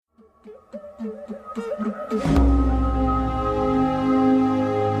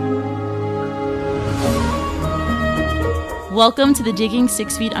Welcome to the Digging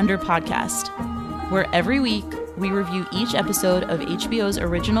 6 Feet Under podcast, where every week we review each episode of HBO's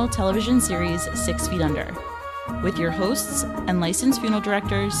original television series 6 Feet Under, with your hosts and licensed funeral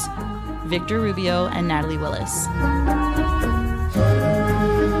directors, Victor Rubio and Natalie Willis.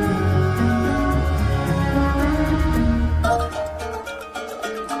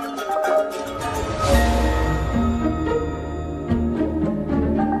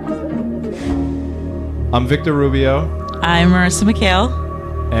 I'm Victor Rubio. I'm Marissa McHale.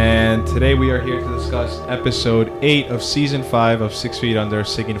 And today we are here to discuss episode 8 of season 5 of 6 Feet Under,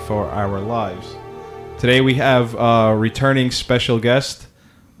 Singing for Our Lives. Today we have a returning special guest,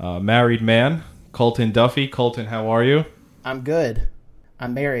 married man, Colton Duffy. Colton, how are you? I'm good.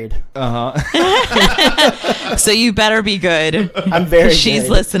 I'm married. So you better be good. I'm very good. She's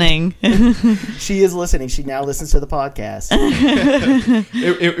listening. She is listening. She now listens to the podcast.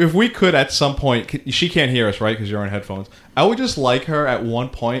 If we could at some point, she can't hear us, right? Because you're on headphones. I would just like her at one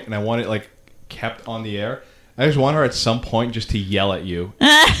point, and I want it like kept on the air. I just want her at some point just to yell at you.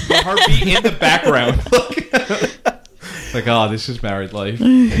 Her be in the background. Like, oh, this is married life.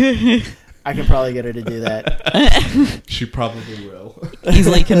 I can probably get her to do that. She probably will.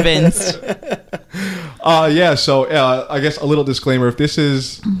 Easily convinced. Yeah, so I guess a little disclaimer. If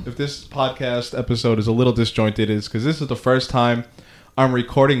this podcast episode is a little disjointed, it's because this is the first time I'm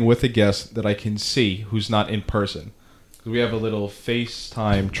recording with a guest that I can see who's not in person. We have a little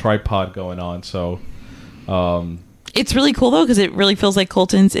FaceTime tripod going on, so... It's really cool, though, because it really feels like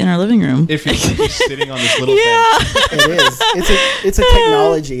Colton's in our living room. If he's sitting on this little thing. It is. It's a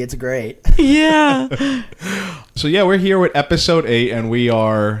technology. It's great. Yeah. So, yeah, we're here with episode 8, and we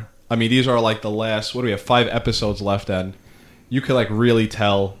are... I mean, these are like the last... What do we have? 5 episodes left, and you could, like, really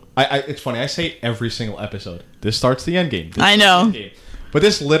tell... It's funny. I say every single episode. This starts the end game. I know. But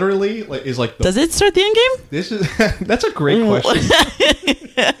this literally is like... Does it start the end game? This is... That's a great question.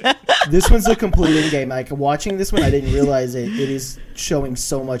 This one's a complete end game. Like, watching this one, I didn't realize it is showing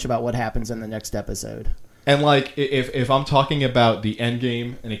so much about what happens in the next episode. And, like, if I'm talking about the end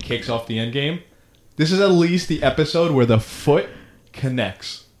game and it kicks off the end game, this is at least the episode where the foot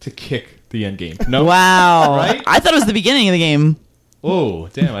connects to kick the end game. No? Wow. Right? I thought it was the beginning of the game. Oh,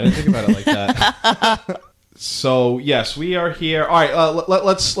 damn. I didn't think about it like that. So, yes, we are here. All right,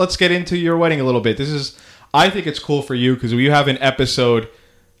 let's get into your wedding a little bit. I think it's cool for you because you have an episode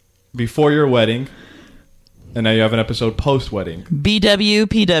before your wedding, and now you have an episode post-wedding.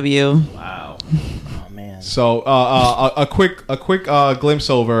 BWPW. Wow. Oh, man. So, a quick glimpse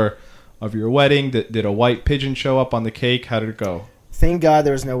over of your wedding. Did a white pigeon show up on the cake? How did it go? Thank God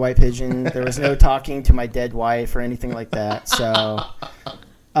there was no white pigeon. There was no talking to my dead wife or anything like that. So...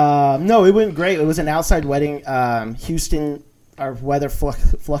 no, it went great. It was an outside wedding. Houston, our weather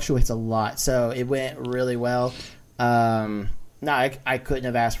fluctuates a lot, so it went really well. I couldn't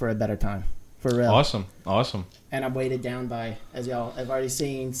have asked for a better time, for real. Awesome. And I'm weighted down by, as y'all have already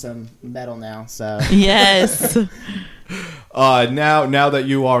seen, some metal now. So Yes. Now that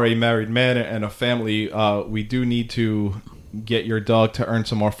you are a married man and a family, we do need to get your dog to earn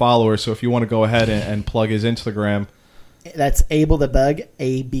some more followers. So if you want to go ahead and plug his Instagram. That's Abel the Bug,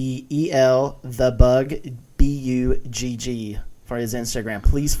 ABEL the Bug, BUGG for his Instagram.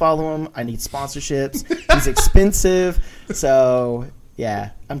 Please follow him. I need sponsorships. He's expensive. So,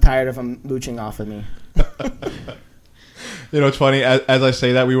 yeah, I'm tired of him mooching off of me. You know, it's funny. As I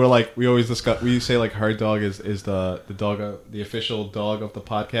say that, we always discuss. We say like her dog is the dog, the official dog of the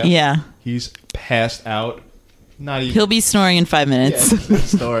podcast. Yeah. He's passed out. Not even. He'll be snoring in 5 minutes. Yeah, it's a good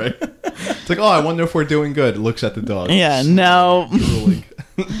story. It's like, oh, I wonder if we're doing good. Looks at the dog. Yeah, no.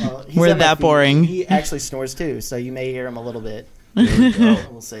 Well, We're that boring. He actually snores too, so you may hear him a little bit.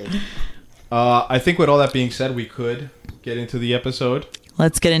 We'll see. I think with all that being said, we could get into the episode.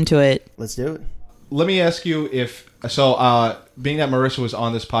 Let's get into it. Let's do it. Let me ask you being that Marissa was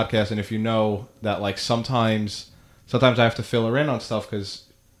on this podcast, and if you know that, like, sometimes I have to fill her in on stuff because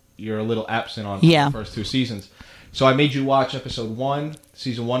you're a little absent on the first 2 seasons. So I made you watch episode 1,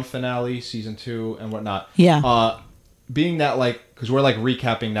 season 1 finale, season 2, and whatnot. Yeah. Being that, like, because we're, like,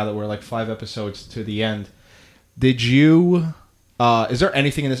 recapping now that we're, like, 5 episodes to the end, did you... is there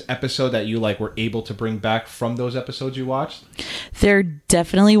anything in this episode that you, like, were able to bring back from those episodes you watched? There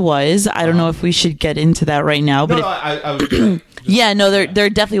definitely was. I don't know if we should get into that right now. But I was... yeah, no, there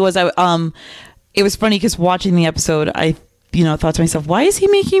definitely was. It was funny because watching the episode, I thought to myself, why is he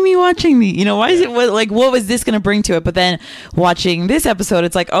making me watching the, why is it what was this going to bring to it? But then watching this episode,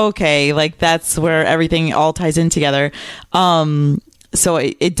 it's like, okay, like that's where everything all ties in together. So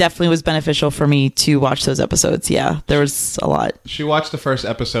it definitely was beneficial for me to watch those episodes. Yeah, there was a lot. She watched the first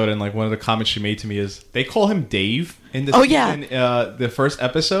episode, and like one of the comments she made to me is they call him Dave in the the first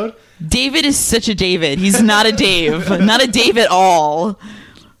episode. David is such a David. He's not a Dave, not a Dave at all.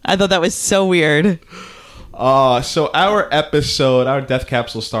 I thought that was so weird. So our death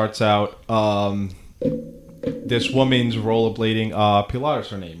capsule starts out. This woman's rollerblading. Pilar is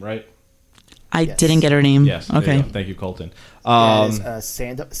her name, right? I didn't get her name. Yes. Okay. Thank you, Colton.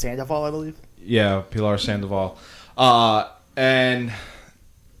 Sandoval, I believe. Yeah, Pilar Sandoval. And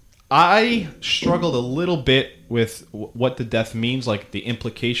I struggled a little bit with what the death means, like the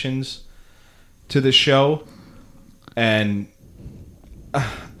implications to the show, and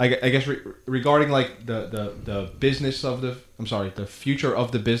I guess regarding like the business of the future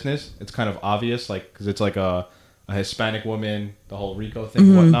of the business, it's kind of obvious, like because it's like a Hispanic woman, the whole Rico thing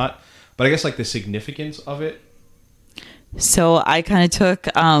and whatnot. But I guess like the significance of it. So I kind of took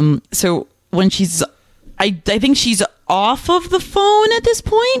so when she's I think she's off of the phone at this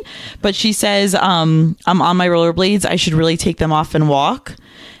point, but she says I'm on my rollerblades, I should really take them off and walk.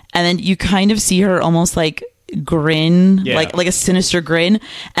 And then you kind of see her almost like grin, like a sinister grin,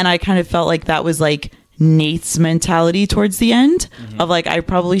 and I kind of felt like that was like Nate's mentality towards the end of like, I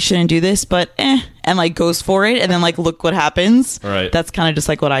probably shouldn't do this, but and like goes for it, and then like look what happens. Right. That's kind of just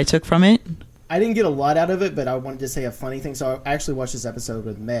like what I took from it. I didn't get a lot out of it, but I wanted to say a funny thing. So I actually watched this episode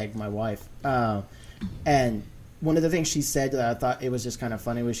with Meg, my wife, and one of the things she said that I thought it was just kind of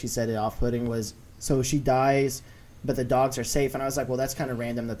funny was she said it off-putting was, so she dies but the dogs are safe. And I was like, well, that's kind of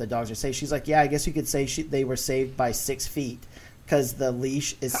random that the dogs are safe. She's like, yeah, I guess you could say they were saved by 6 feet because the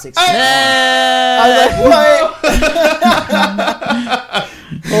leash is 6 feet long. I was like,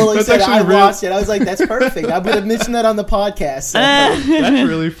 what? Well, like said, I watched it. I was like, that's perfect. I would have mentioned that on the podcast. So. That's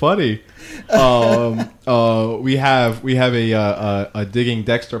really funny. We have a Digging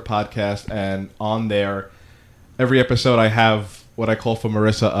Dexter podcast, and on there, every episode I have what I call for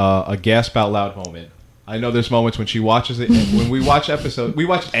Marissa a gasp out loud moment. I know there's moments when she watches it. When we watch episodes, we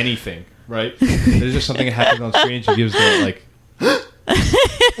watch anything, right? There's just something that happens on screen. She gives the like.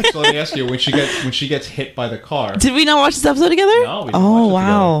 So let me ask you: when she gets hit by the car, did we not watch this episode together? No. We didn't watch it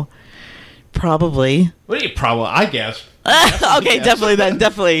wow. Together. Probably. What do you probably? I guess. Okay, definitely then,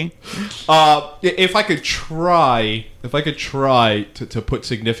 definitely. If I could try to put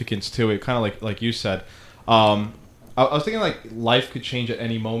significance to it, kind of like you said, I was thinking like life could change at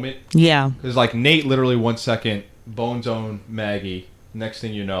any moment. Yeah. Because like Nate, literally 1 second, Bone Zone Maggie. Next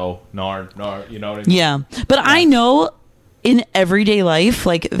thing you know, Nar, you know what I mean? Yeah, but yeah. I know in everyday life,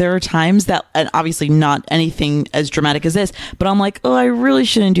 like there are times that, and obviously not anything as dramatic as this, but I'm like, oh, I really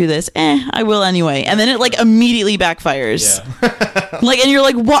shouldn't do this. I will anyway. And then it like immediately backfires. Yeah. Like, and you're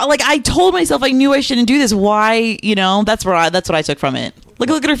like, what? Like I told myself I knew I shouldn't do this. Why? You know, that's what I took from it.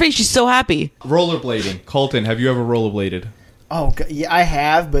 Look at her face. She's so happy. Rollerblading. Colton, have you ever rollerbladed? Oh, yeah, I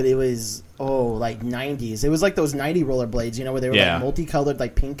have, but it was, like 90s. It was like those 90 rollerblades, you know, where they were like multicolored,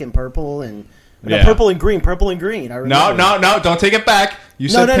 like pink and purple and... No, purple and green. I remember. No, don't take it back. You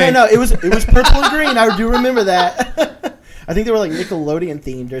said pink. No. It was purple and green. I do remember that. I think they were like Nickelodeon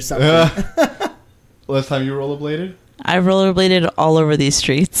themed or something. Last time you rollerbladed? I rollerbladed all over these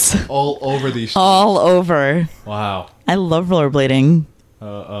streets. All over these streets? All over. Wow. I love rollerblading.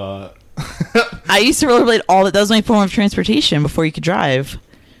 I used to rollerblade that was my form of transportation before you could drive.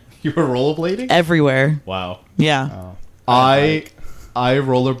 You were rollerblading? Everywhere. Wow. Yeah. Oh. I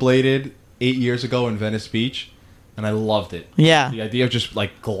rollerbladed 8 years ago in Venice Beach, and I loved it. Yeah. The idea of just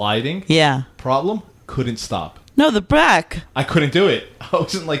like gliding. Yeah. Problem? Couldn't stop. No, the back. I couldn't do it. I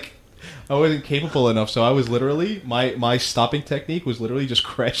wasn't capable enough, so I was literally my stopping technique was literally just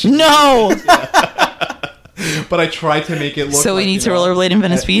crashing. No. But I tried to make it look. So we need to rollerblade in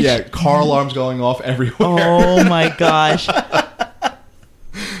Venice Beach. Yeah, car alarms going off everywhere. Oh my gosh.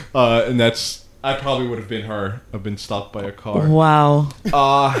 And that's. I probably would have been stopped by a car. Wow.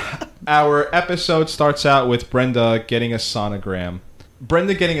 Our episode starts out with Brenda getting a sonogram.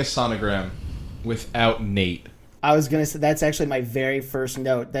 Without Nate. I was going to say, that's actually my very first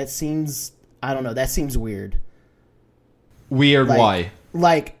note. That seems, I don't know, that seems weird. Weird, why?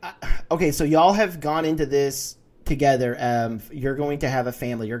 Like, okay, so y'all have gone into this together. You're going to have a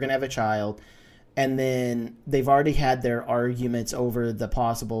family. You're going to have a child. And then they've already had their arguments over the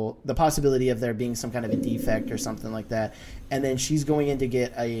possibility of there being some kind of a defect or something like that. And then she's going in to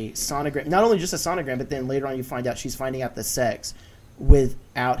get a sonogram, not only just a sonogram, but then later on you find out she's finding out the sex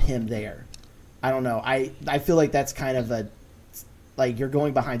without him there. I don't know. I feel like that's kind of like you're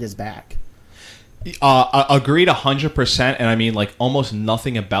going behind his back. Agreed 100%. And I mean, like almost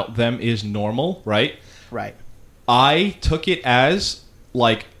nothing about them is normal, right? Right. I took it as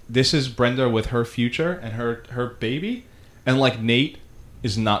like this is Brenda with her future and her baby, and like Nate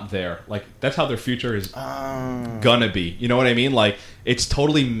is not there. Like that's how their future is gonna be. You know what I mean? Like it's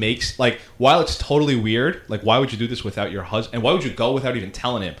totally makes like while it's totally weird. Like why would you do this without your husband? And why would you go without even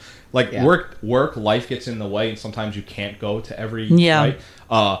telling him? Like work life gets in the way, and sometimes you can't go to every right.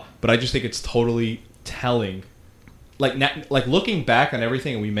 But I just think it's totally telling. Like looking back on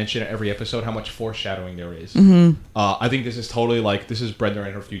everything, and we mention in every episode how much foreshadowing there is. Mm-hmm. I think this is totally like this is Brenda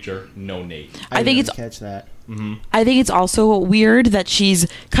and her future. No Nate. I think it's catch that. Mm-hmm. I think it's also weird that she's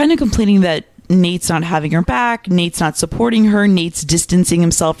kind of complaining that Nate's not having her back. Nate's not supporting her. Nate's distancing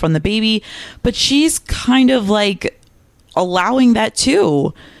himself from the baby, but she's kind of like allowing that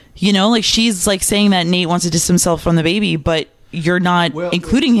too. You know, like she's like saying that Nate wants to distance himself from the baby, but you're not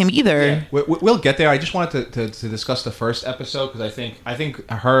including him either. Yeah. We'll get there. I just wanted to discuss the first episode because I think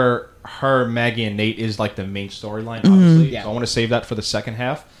her Maggie and Nate is like the main storyline. Obviously, so I want to save that for the second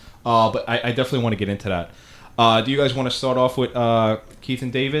half. But I definitely want to get into that. Do you guys want to start off with Keith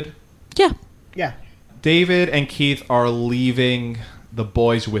and David? Yeah. David and Keith are leaving the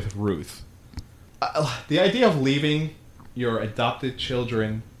boys with Ruth. The idea of leaving your adopted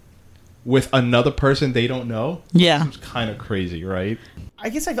children with another person they don't know, seems kind of crazy, right? I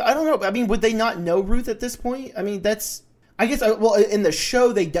guess I don't know. I mean, would they not know Ruth at this point? I mean, that's. I guess well, in the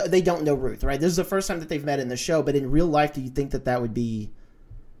show they don't know Ruth, right? This is the first time that they've met in the show, but in real life, do you think that would be?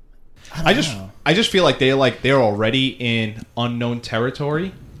 I just feel like they're already in unknown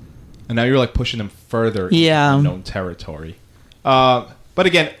territory, and now you're like pushing them further into unknown territory. But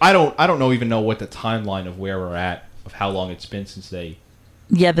again, I don't even know what the timeline of where we're at, of how long it's been since they.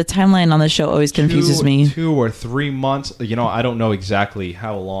 Yeah, the timeline on the show always confuses me. 2 or 3 months. You know, I don't know exactly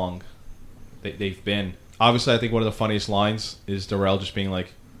how long they've been. Obviously, I think one of the funniest lines is Darrell just being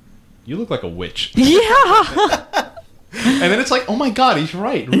like, "You look like a witch." Yeah. And then it's like, oh my God, he's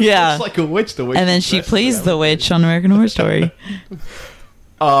right. Ruth looks like a witch. The way and then she plays the witch on American Horror Story.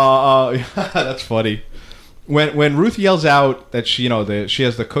 That's funny. When Ruth yells out that she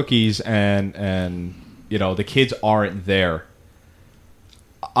has the cookies and the kids aren't there.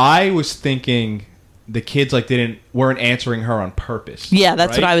 I was thinking the kids weren't answering her on purpose. Yeah,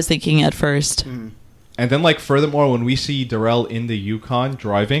 that's what I was thinking at first. Mm. And then furthermore, when we see Darrell in the Yukon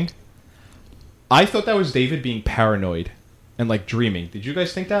driving, I thought that was David being paranoid and dreaming. Did you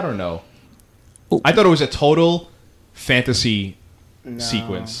guys think that or no? Ooh. I thought it was a total fantasy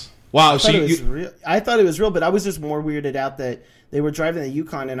sequence. Wow, I thought it was real, but I was just more weirded out that they were driving the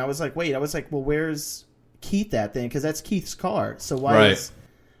Yukon, and I was like, wait, well, where's Keith at then? Because that's Keith's car. So why is...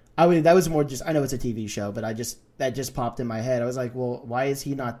 I mean, that was more just... I know it's a TV show, but that just popped in my head. I was like, well, why is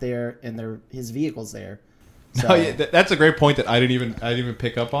he not there and his vehicle's there? So, no, yeah, that's a great point that I didn't even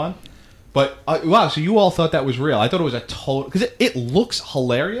pick up on. But, wow, so you all thought that was real. I thought it was a total... Because it looks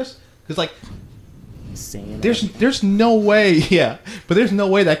hilarious. Because, there's no way, but there's no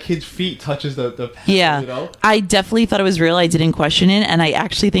way that kid's feet touches the pedal, you know? I definitely thought it was real. I didn't question it, and I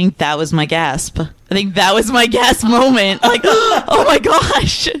actually think that was my gasp. I think that was my gasp moment. Like, oh my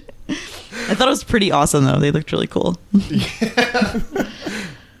gosh. I thought it was pretty awesome, though. They looked really cool. Yeah.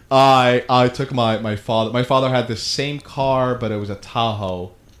 I took my father. My father had the same car, but it was a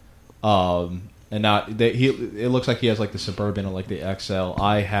Tahoe. And it looks like he has the Suburban or the XL.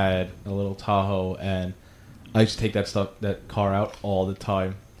 I had a little Tahoe, and I used to take that car out all the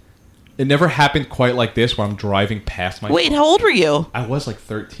time. It never happened quite like this, where I'm driving past my. Wait, how old were you? I was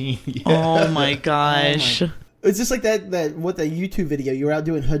 13. Yeah. Oh my gosh! It's just like that YouTube video. You were out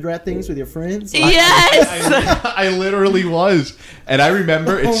doing hood rat things with your friends. Yes, I literally was, and I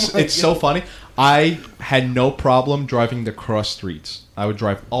remember it's so funny. I had no problem driving the cross streets. I would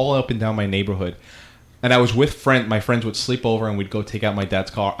drive all up and down my neighborhood. And I was with my friends would sleep over and we'd go take out my dad's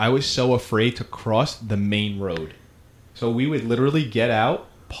car. I was so afraid to cross the main road. So we would literally get out,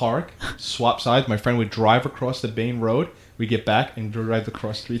 park, swap sides. My friend would drive across the main road. We'd get back and drive the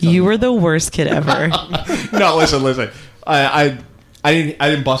cross streets. You were the worst kid ever. No, listen. I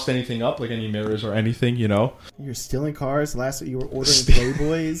didn't bust anything up, any mirrors or anything, you know. You're stealing cars. Last you were ordering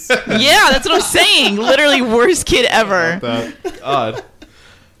Playboys. Yeah, that's what I'm saying. Literally worst kid ever. God.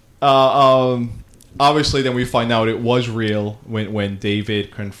 Obviously, then we find out it was real when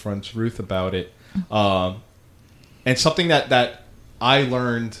David confronts Ruth about it. And something that I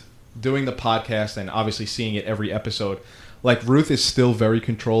learned doing the podcast and obviously seeing it every episode. Ruth is still very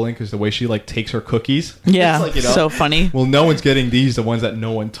controlling because the way she takes her cookies. Yeah, it's so funny. Well, no one's getting these, the ones that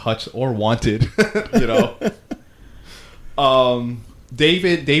no one touched or wanted, you know.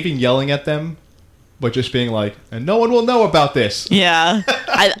 David yelling at them but just being like, and no one will know about this. Yeah.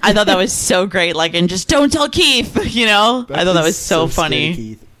 I thought that was so great. Like, and just don't tell Keith, you know? I thought that was so funny. Scary,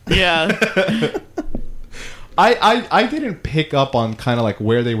 Keith. Yeah. I didn't pick up on kind of like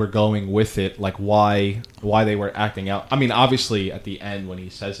where they were going with it, like why they were acting out. I mean, obviously at the end when he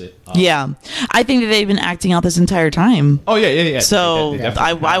says it. Yeah. I think that they've been acting out this entire time. Oh yeah. So They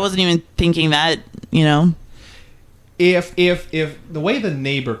definitely I have. wasn't even thinking that, you know? If the way the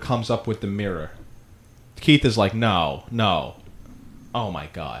neighbor comes up with the mirror, Keith is like, no. Oh my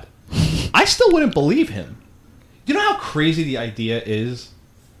God. I still wouldn't believe him. You know how crazy the idea is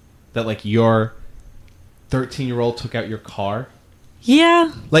that like your 13-year-old took out your car?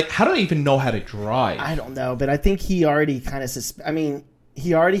 Yeah. Like, how do I even know how to drive? I don't know, but I think he already kind of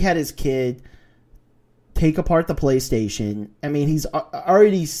he already had his kid take apart the PlayStation. I mean, he's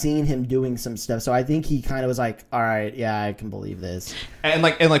already seen him doing some stuff, so I think he kind of was like, all right, yeah, I can believe this. And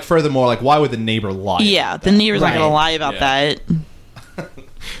like furthermore, like why would the neighbor lie? Yeah. about The that? neighbor's not going to Right. lie about that.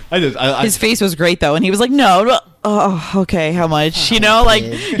 His face was great, though, and he was like, no. Oh, okay, how much? You know, like,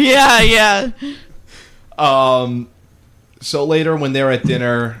 yeah. So later when they're at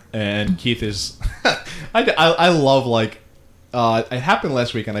dinner and Keith is, I love like, it happened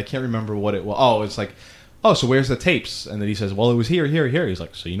last week and I can't remember what it was. Oh, it's like, oh, so where's the tapes? And then he says, well, it was here. He's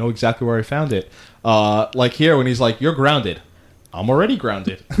like, so you know exactly where I found it. Like here when he's like, you're grounded. I'm already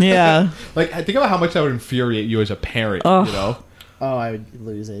grounded. Yeah. Like, think about how much that would infuriate you as a parent, Oh. you know? Oh, I would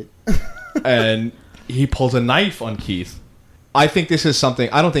lose it. And he pulls a knife on Keith. I think this is something,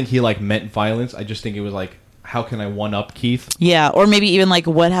 I don't think he like meant violence. I just think it was like, how can I one up Keith? Yeah, or maybe even like,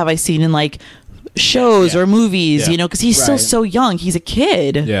 what have I seen in like shows Yeah. or movies, Yeah. you know, because he's still Right. so young. He's a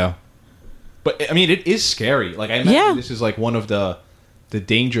kid. Yeah. But I mean, it is scary. Like I imagine Yeah. this is like one of the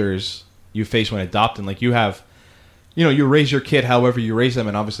dangers you face when adopting. Like you have, you know, you raise your kid however you raise them,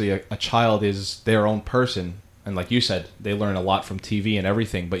 and obviously a child is their own person. And like you said, they learn a lot from TV and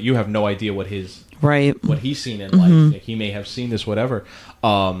everything, but you have no idea what he's seen in life. Like he may have seen this, whatever.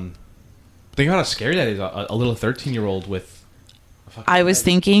 Think about how scary that is. A little 13-year-old with. I was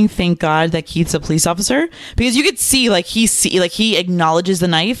thinking, thank God that Keith's a police officer, because you could see like he acknowledges the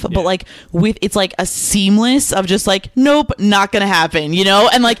knife, but Yeah. like it's like a seamless of just like, nope, not gonna happen, you know.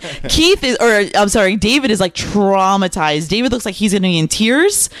 And like David is like traumatized. David looks like he's gonna be in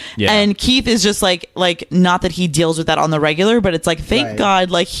tears, Yeah. and Keith is just like not that he deals with that on the regular, but it's like thank Right.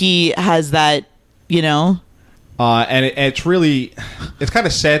 God like he has that, you know. And it's really, it's kind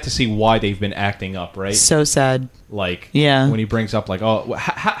of sad to see why they've been acting up, right? So sad. Like, Yeah. when he brings up, like, oh,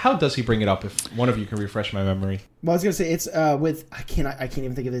 how does he bring it up? If one of you can refresh my memory. Well, I was gonna say it's with I can't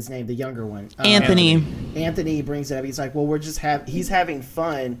even think of his name, the younger one, Anthony. Anthony brings it up. He's like, well, he's having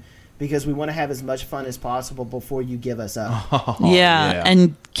fun because we want to have as much fun as possible before you give us up. Oh, Yeah.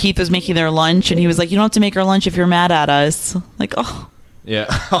 And Keith was making their lunch, and he was like, you don't have to make our lunch if you're mad at us. Like, oh, yeah.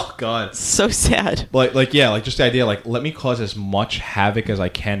 Oh God. so sad. Like just the idea, like, let me cause as much havoc as I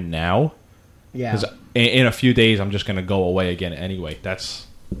can now, Yeah, because in a few days I'm just gonna go away again anyway. That's.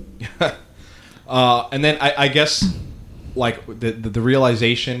 And then I guess, like the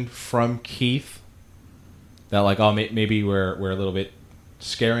realization from Keith that like, oh, maybe we're a little bit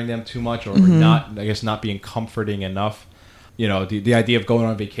scaring them too much, or not. I guess not being comforting enough. You know, the idea of going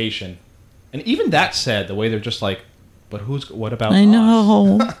on vacation, and even that said, the way they're just like, but what about I us?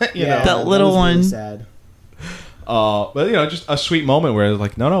 know. You yeah, know? That little was really one. sad. But you know, just a sweet moment where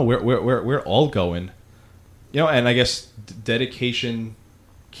like, no, we're all going. You know, and I guess dedication.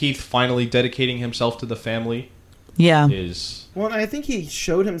 Keith finally dedicating himself to the family Yeah. is. Well, and I think he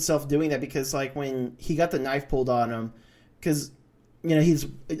showed himself doing that because, like, when he got the knife pulled on him, because you know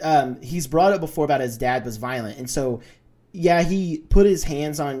he's brought up before about his dad was violent, and so yeah, he put his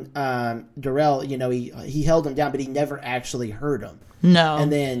hands on Darrell. You know, he held him down, but he never actually hurt him. No.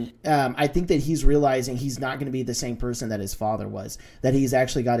 And then I think that he's realizing he's not going to be the same person that his father was. That he's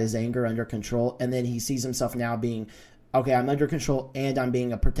actually got his anger under control, and then he sees himself now being, okay, I'm under control, and I'm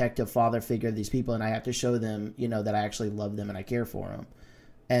being a protective father figure to these people, and I have to show them, you know, that I actually love them and I care for them.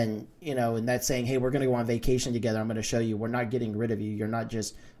 And you know, and that's saying, hey, we're going to go on vacation together. I'm going to show you we're not getting rid of you. You're not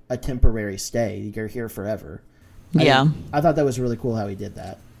just a temporary stay. You're here forever. Yeah. I thought that was really cool how he did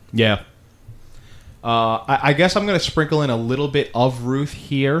that. Yeah. I guess I'm going to sprinkle in a little bit of Ruth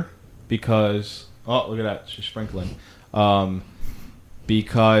here because... Oh, look at that. She's sprinkling.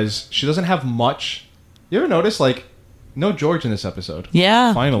 Because she doesn't have much. You ever notice, like, no George in this episode?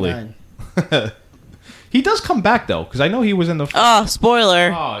 Yeah. Finally. None. He does come back, though, because I know he was in the... Oh,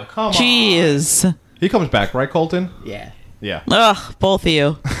 spoiler. Oh, come on. Jeez. He comes back, right, Colton? Yeah. Yeah. Ugh, both of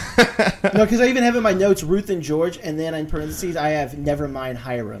you. No, because I even have in my notes Ruth and George, and then in parentheses I have never mind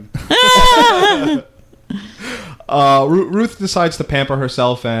Hiram. Ruth decides to pamper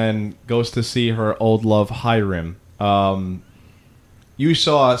herself and goes to see her old love Hiram. You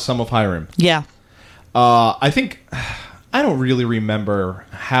saw some of Hiram. Yeah. I don't really remember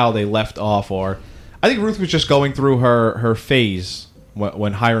how they left off, or I think Ruth was just going through her phase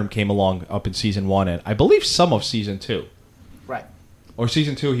when Hiram came along up in season 1, and I believe some of season 2. Right. Or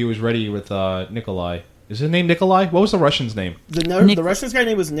season 2, he was ready with Nikolai. Is his name Nikolai? What was the Russian's name? The Russian's guy's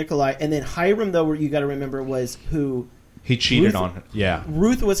name was Nikolai, and then Hiram, though, you got to remember, was who he cheated on. Yeah.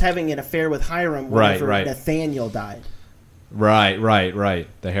 Ruth was having an affair with Hiram whenever Nathaniel died. Right.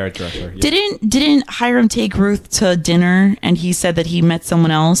 The hairdresser. Yeah. Didn't Hiram take Ruth to dinner, and he said that he met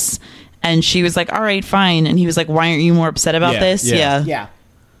someone else, and she was like, "All right, fine," and he was like, "Why aren't you more upset about this?" Yeah.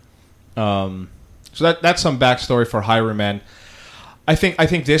 So that's some backstory for Hiram, and I think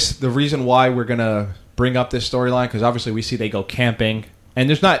the reason why we're gonna bring up this storyline, because obviously we see they go camping, and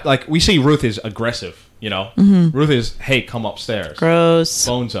there's not like we see Ruth is aggressive, you know. Mm-hmm. Ruth is, hey, come upstairs. Gross.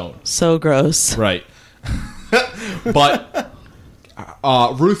 Bone zone. So gross. Right. But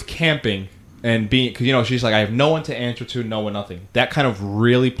Ruth camping and being, because she's like, I have no one to answer to, no one, nothing. That kind of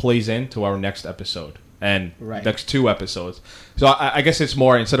really plays into our next episode and next 2 episodes. So I guess it's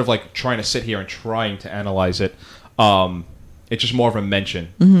more, instead of like trying to sit here and trying to analyze it, it's just more of a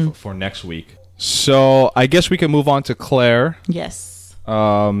mention for next week. So I guess we can move on to Claire. Yes.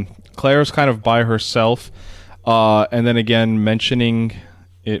 Claire's kind of by herself, and then again mentioning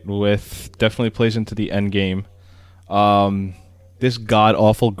it with definitely plays into the end game. This god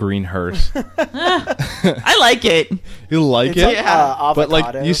awful green hearse. I like it. You like it? Yeah. But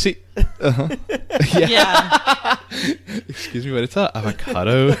like you see, Yeah. Excuse me, but it's not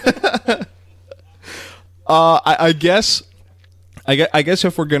avocado. I guess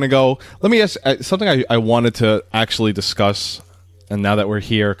if we're gonna go, let me ask something I wanted to actually discuss. And now that we're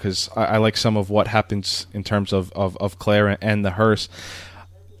here, because I like some of what happens in terms of Claire and the hearse.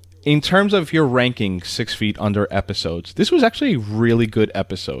 In terms of your ranking 6 Feet Under episodes, this was actually a really good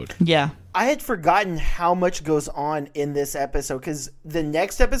episode. Yeah. I had forgotten how much goes on in this episode, because the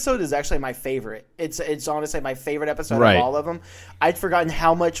next episode is actually my favorite. It's honestly my favorite episode of all of them. I'd forgotten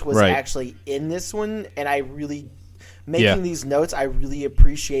how much was actually in this one, and I really, making these notes, I really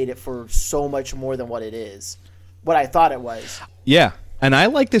appreciate it for so much more than what it is. What I thought it was. Yeah. And I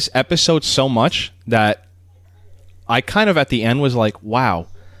like this episode so much that I kind of at the end was like, wow,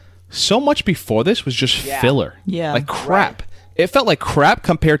 so much before this was just filler. Yeah. Like crap. Right. It felt like crap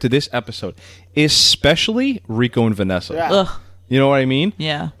compared to this episode, especially Rico and Vanessa. Yeah. Ugh. You know what I mean?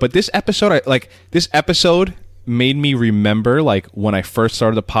 Yeah. But this episode, this episode made me remember, like, when I first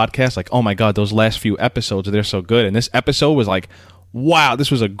started the podcast, like, oh my God, those last few episodes, they're so good. And this episode was like, wow,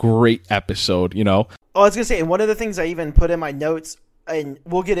 this was a great episode, you know? Oh, I was going to say, and one of the things I even put in my notes, and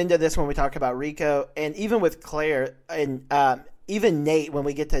we'll get into this when we talk about Rico, and even with Claire, and even Nate, when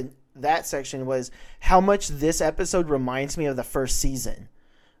we get to that section, was how much this episode reminds me of the first season.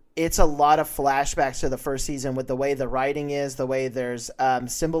 It's a lot of flashbacks to the first season with the way the writing is, the way there's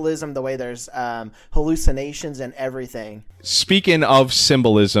symbolism, the way there's hallucinations and everything. Speaking of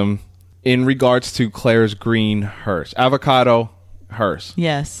symbolism, in regards to Claire's green hearse, avocado hearse.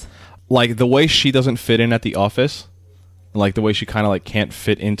 Yes. Like the way she doesn't fit in at the office, like the way she kind of like can't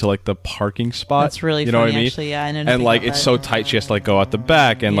fit into like the parking spot. That's really you know funny, what I mean? actually. Yeah, I know. And like it's so tight, she has to like go out the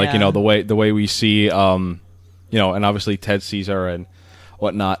back, and like the way we see, and obviously Ted sees her and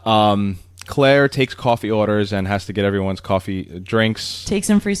whatnot. Claire takes coffee orders and has to get everyone's coffee drinks. Take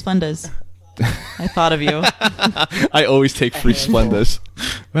some free Splendas. I thought of you. I always take free Splendas,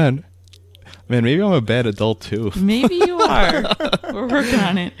 man. Maybe I'm a bad adult too. Maybe you are. We're working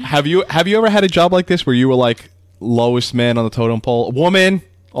on it. Have you ever had a job like this where you were like lowest man on the totem pole? Woman,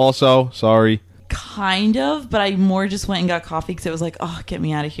 also. Sorry. Kind of, but I more just went and got coffee because it was like, oh, get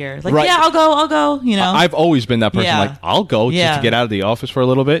me out of here. Like, yeah, I'll go. You know. I've always been that person. Yeah. Like, I'll go just to get out of the office for a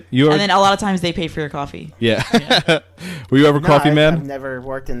little bit. And then a lot of times they pay for your coffee. Yeah. Were you ever coffee man? I've never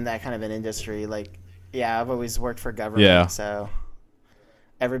worked in that kind of an industry. Like, yeah, I've always worked for government. Yeah. So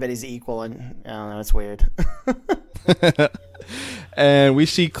everybody's equal, and I don't know, it's weird. And we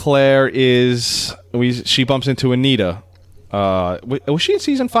see Claire she bumps into Anita. Was she in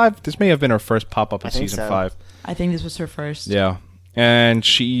season 5? This may have been her first pop up in season 5. I think this was her first. Yeah, and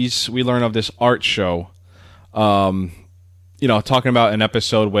we learn of this art show. Talking about an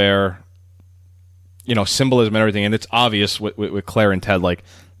episode where symbolism and everything, and it's obvious with Claire and Ted, like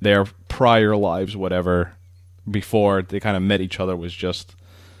their prior lives, whatever, before they kind of met each other was just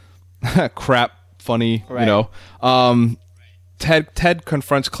crap funny, right. Ted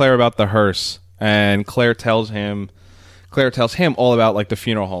confronts Claire about the hearse, and Claire tells him, Claire tells him all about like the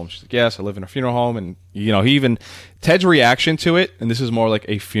funeral home. She's like, yes, I live in a funeral home. And, you know, he even, Ted's reaction to it, and this is more like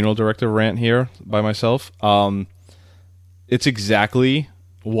a funeral director rant here by myself. It's exactly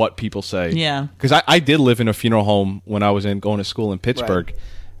what people say. Yeah. Because I did live in a funeral home when I was going to school in Pittsburgh. Right.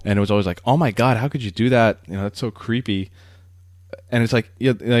 And it was always like, oh my God, how could you do that? You know, that's so creepy. And it's like,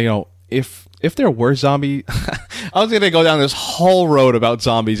 you know, if there were zombies, I was going to go down this whole road about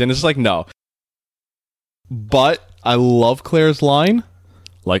zombies, and it's like, no. But I love Claire's line,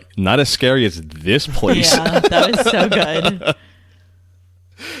 like, not as scary as this place. Yeah, that was so good.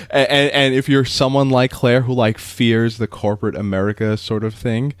 And if you're someone like Claire who like fears the corporate America sort of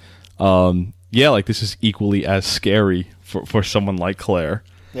thing, yeah, like this is equally as scary for someone like Claire.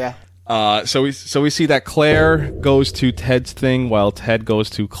 Yeah. So we see that Claire goes to Ted's thing while Ted goes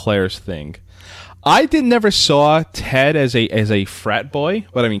to Claire's thing. I never saw Ted as a frat boy,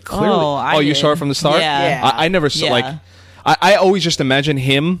 but I mean clearly. You saw it from the start. Yeah. I never saw like. I always just imagine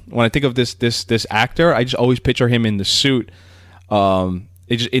him when I think of this actor. I just always picture him in the suit.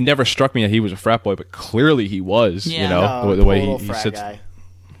 It never struck me that he was a frat boy, but clearly he was. Yeah. You know, the way he sits. Guy.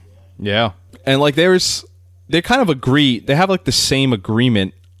 Yeah, and like they kind of agree. They have like the same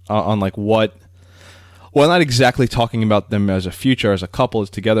agreement on like what. Well, not exactly talking about them as a future, as a couple, as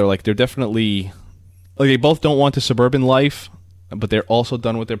together. Like they're definitely like they both don't want the suburban life, but they're also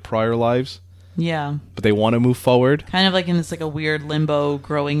done with their prior lives. Yeah. But they want to move forward. Kind of like in this like a weird limbo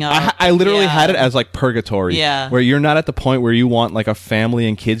growing up. I literally had it as like purgatory. Yeah. Where you're not at the point where you want like a family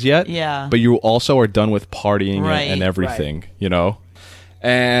and kids yet. Yeah. But you also are done with partying and everything, you know?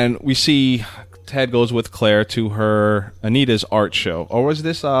 And we see Ted goes with Claire to her Anita's art show. Or was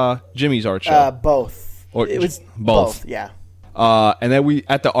this Jimmy's art show? Both. Or it was both, yeah. And then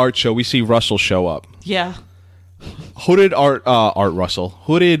at the art show, we see Russell show up. Yeah. Who did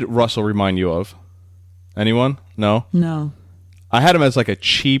Who did Russell remind you of? Anyone? No? No. I had him as like a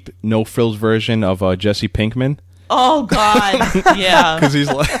cheap, no-frills version of Jesse Pinkman. Oh, God. Yeah. Because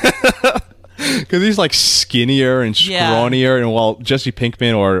he's like skinnier and scrawnier, and while Jesse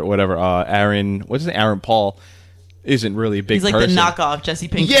Pinkman or whatever, Aaron Paul isn't really a big He's like person. the knockoff Jesse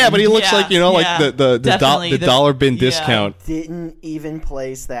Pinkman. Yeah, but he looks like, you know, like the dollar bin discount. Didn't even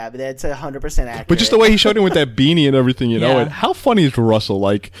place that, but that's 100% accurate. But just the way he showed him with that beanie and everything, you know, and how funny is Russell?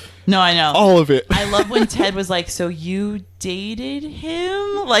 Like, no, I know all of it. I love when Ted was like, "So you dated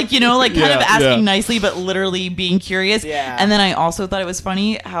him?" Like, you know, like kind of asking nicely, but literally being curious. Yeah. And then I also thought it was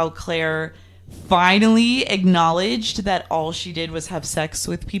funny how Claire finally acknowledged that all she did was have sex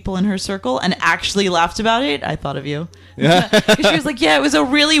with people in her circle and actually laughed about it. I thought of you. Yeah. She was like, yeah, it was a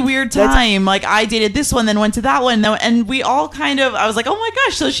really weird time. Like, I dated this one, then went to that one. And we all kind of, I was like, oh my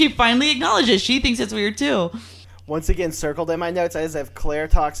gosh. So she finally acknowledges she thinks it's weird too. Once again, circled in my notes as if Claire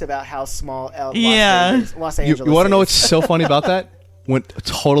talks about how small Los Angeles You want to know what's so funny about that? Went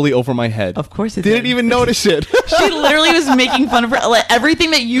totally over my head. Of course it didn't even notice it. She literally was making fun of her. Like,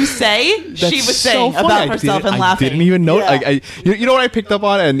 everything that you say, she was saying about herself and laughing. I didn't even know. Yeah. You know what I picked up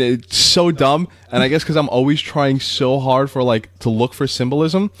on, and it's so dumb. And I guess because I'm always trying so hard for like to look for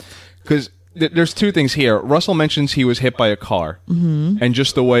symbolism, because there's two things here. Russell mentions he was hit by a car, and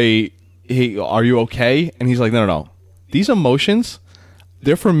just the way are you okay? And he's like, no. These emotions,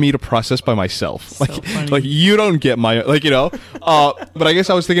 they're for me to process by myself. So like you don't get my, like, you know. But I guess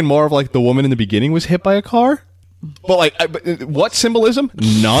I was thinking more of like the woman in the beginning was hit by a car. But like, what symbolism?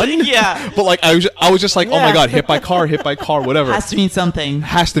 None. Yeah. But like, I was just like, oh my god, hit by car, whatever. Has to mean something.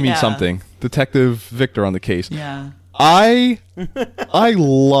 Has to mean something. Detective Victor on the case. Yeah. I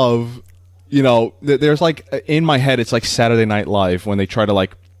love, you know, there's like in my head, it's like Saturday Night Live when they try to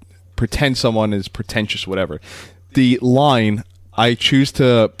like pretend someone is pretentious, whatever. The line, I choose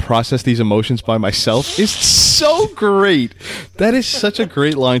to process these emotions by myself, is so great. That is such a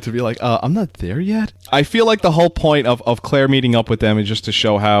great line to be like, I'm not there yet. I feel like the whole point of Claire meeting up with them is just to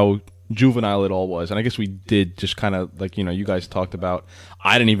show how juvenile it all was. And I guess we did just kind of, like, you know, you guys talked about,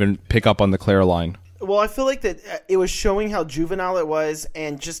 I didn't even pick up on the Claire line. Well, I feel like that it was showing how juvenile it was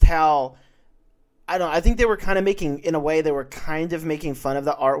and just how, I think they were kind of making fun of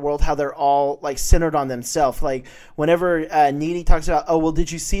the art world, how they're all like centered on themselves. Like whenever Needy talks about, oh, well, did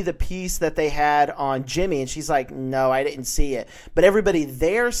you see the piece that they had on Jimmy? And she's like, no, I didn't see it. But everybody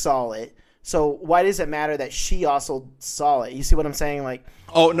there saw it. So why does it matter that she also saw it? You see what I'm saying? Like,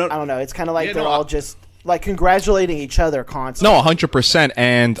 oh, no, I don't know. It's kind of like all just like congratulating each other constantly. No, 100%.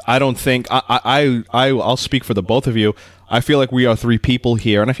 And I don't think I'll speak for the both of you. I feel like we are three people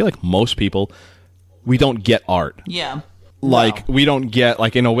here, and I feel like most people, we don't get art. Yeah. Like, we don't get,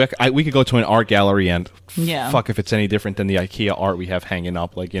 like, we could go to an art gallery and Yeah. fuck if it's any different than the IKEA art we have hanging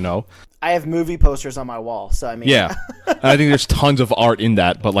up, like, you know. I have movie posters on my wall, so I mean, Yeah. And I think there's tons of art in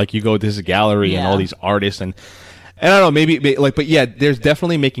that, but, like, you go to this gallery and Yeah. all these artists, and I don't know, maybe, like, but yeah, there's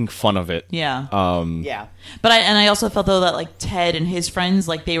definitely making fun of it. Yeah. yeah. But I also felt though that like Ted and his friends,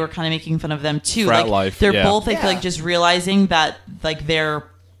 like they were kind of making fun of them too. Frat like life, they're yeah. both I feel Yeah. like just realizing that like their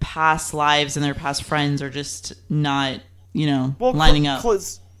past lives and their past friends are just not, you know, lining up.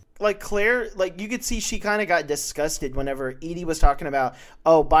 Like Claire, like you could see she kind of got disgusted whenever Edie was talking about,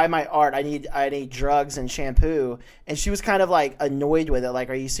 oh, buy my art. I need drugs and shampoo, and she was kind of like annoyed with it.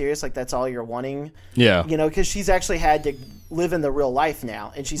 Like, are you serious? Like that's all you're wanting? Yeah. You know, because she's actually had to live in the real life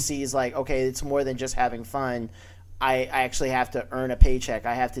now, and she sees like, okay, it's more than just having fun. I actually have to earn a paycheck.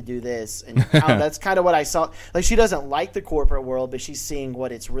 I have to do this, and that's kind of what I saw. Like she doesn't like the corporate world, but she's seeing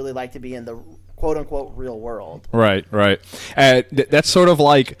what it's really like to be in the quote unquote real world. Right. That's sort of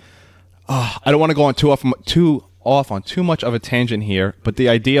like, I don't want to go on too much of a tangent here, but the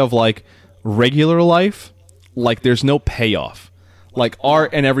idea of like regular life, like there's no payoff. Like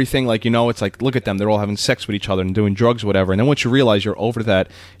art and everything, like, you know, it's like, look at them, they're all having sex with each other and doing drugs, whatever. And then once you realize you're over that,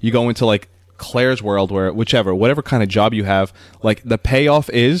 you go into like Claire's world where whatever kind of job you have, like the payoff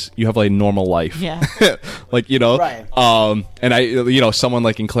is you have like a normal life. Yeah. Like, you know, Right. and someone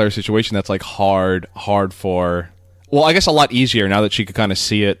like in Claire's situation, that's like hard for, well, I guess a lot easier now that she could kind of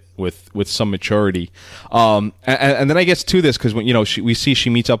see it with some maturity. And then I guess to this, because when, you know, we see she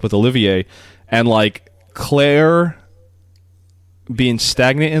meets up with Olivier, and like Claire being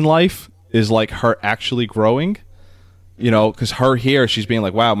stagnant in life is like her actually growing, you know, because her here, she's being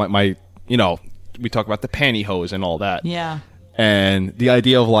like, wow, my you know, we talk about the pantyhose and all that. Yeah. And the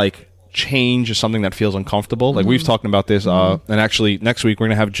idea of like change is something that feels uncomfortable. Like we've talked about this, and actually next week we're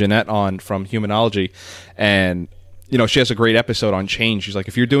gonna have Jeanette on from Humanology, and you know, she has a great episode on change. She's like,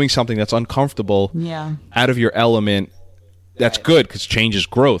 if you're doing something that's uncomfortable, Yeah. out of your element, that's good because change is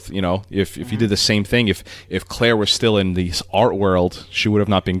growth. You know, if you did the same thing, if Claire was still in the art world, she would have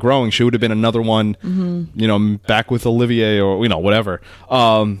not been growing. She would have been another one, you know, back with Olivier or, you know, whatever.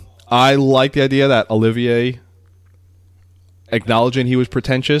 I like the idea that Olivier acknowledging he was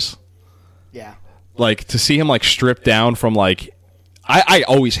pretentious. Yeah. Like to see him like stripped down from like, I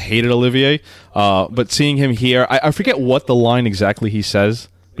always hated Olivier, but seeing him here, I forget what the line exactly he says,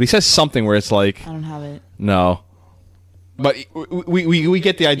 but he says something where it's like, I don't have it. no. But we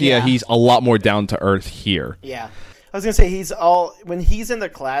get the idea. Yeah. He's a lot more down to earth here. Yeah. I was going to say when he's in the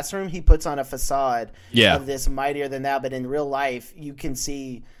classroom, he puts on a facade of this mightier than thou, but in real life, you can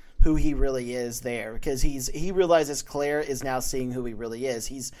see who he really is there because he realizes Claire is now seeing who he really is.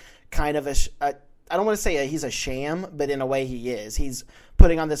 He's kind of I don't want to say he's a sham, but in a way he is. He's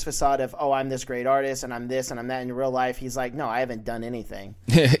putting on this facade of, oh, I'm this great artist and I'm this and I'm that. In real life, he's like, no, I haven't done anything.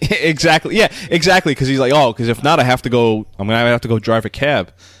 Exactly. Yeah, exactly. Because he's like, oh, because if not, I'm going to have to go drive a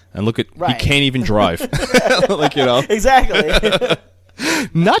cab. And look at, Right. he can't even drive. Like, you know. Exactly.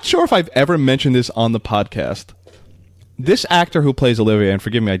 Not sure if I've ever mentioned this on the podcast. This actor who plays Olivier, and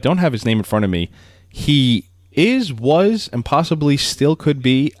forgive me, I don't have his name in front of me. He was, and possibly still could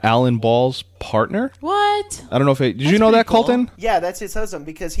be Alan Ball's partner. What? I don't know if did you That's know that, pretty cool. Colton? Yeah, that's his husband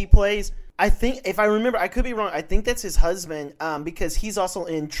because he plays. I think if I remember, I could be wrong. I think that's his husband because he's also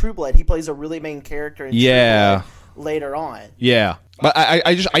in True Blood. He plays a really main character in True Blood later on. Yeah, but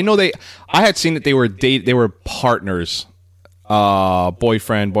I know I had seen that they were partners,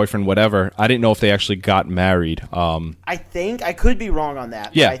 boyfriend, whatever. I didn't know if they actually got married. I think I could be wrong on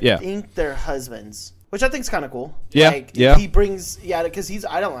that. Yeah, but I think they're husbands, which I think is kind of cool. Yeah, like, yeah. He brings because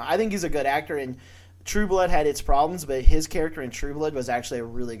I don't know. I think he's a good actor and. True Blood had its problems, but his character in True Blood was actually a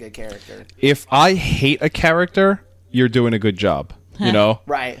really good character. If I hate a character, you're doing a good job. You know?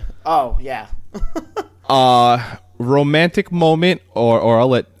 Right. Oh, yeah. Romantic moment, or I'll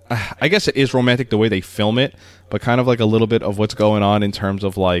let... I guess it is romantic the way they film it, but kind of like a little bit of what's going on in terms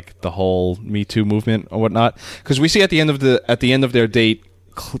of like the whole Me Too movement or whatnot. Because we see at the end of their date,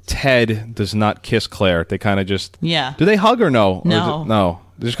 Ted does not kiss Claire. They kind of just... Yeah. Do they hug or no? No. No.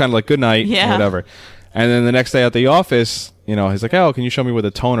 They're just kind of like, good night, Yeah. whatever. And then the next day at the office, you know, he's like, oh, can you show me where the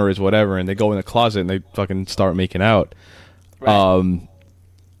toner is, whatever. And they go in the closet and they fucking start making out. Right.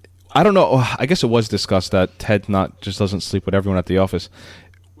 I don't know. I guess it was discussed that Ted just doesn't sleep with everyone at the office.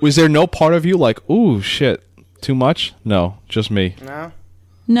 Was there no part of you like, ooh, shit, too much? No, just me. No?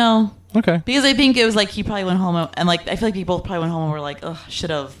 No. Okay. Because I think it was like he probably went home and like I feel like people probably went home and were like, "Ugh, should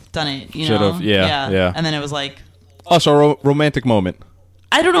have done it." You know? Should've, yeah. And then it was like, Oh, so romantic moment.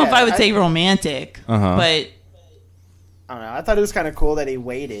 I don't know if Yeah, I would say romantic, but I don't know. I thought it was kind of cool that he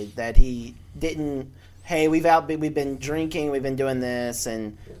waited, that he didn't hey, we've been drinking, we've been doing this,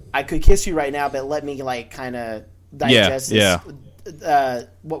 and I could kiss you right now, but let me like kind of digest this,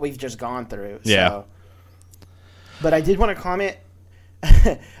 what we've just gone through. Yeah. So. But I did want to comment,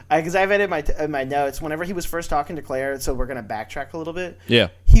 because I've edited my notes. Whenever he was first talking to Claire, so we're gonna backtrack a little bit. Yeah.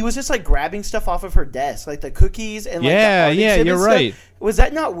 He was just like grabbing stuff off of her desk, like the cookies and like the art exhibit you're stuff. right. Was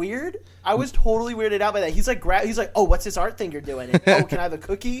that not weird? I was totally weirded out by that. He's like, oh, what's this art thing you're doing? And, oh, can I have a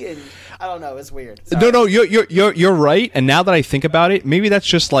cookie? And I don't know, it's weird. Sorry. No, you're right. And now that I think about it, maybe that's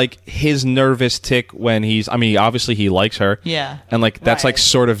just like his nervous tick when he's. I mean, obviously he likes her. Yeah. And like that's like Right.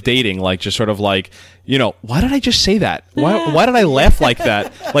 sort of dating, like just sort of like, you know, why did I just say that? Why did I laugh like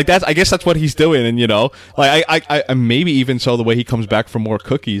that? Like I guess that's what he's doing. And you know, like I maybe even so the way he comes back for more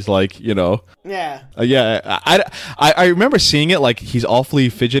cookies, like you know. Yeah. I remember seeing it like he's awfully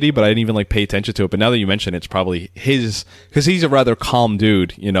fidgety, but I didn't even like pay attention to it. But now that you mention it, it's probably his, because he's a rather calm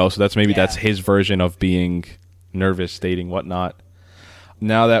dude, you know. So that's that's his version of being nervous, dating, whatnot.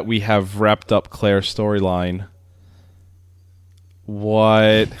 Now that we have wrapped up Claire's storyline,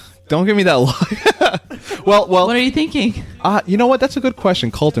 what? Don't give me that look. well. What are you thinking? You know what? That's a good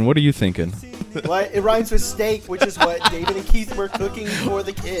question, Colton. What are you thinking? What? It rhymes with steak, which is what David and Keith were cooking for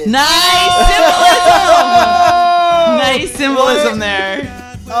the kids. Nice symbolism. Nice symbolism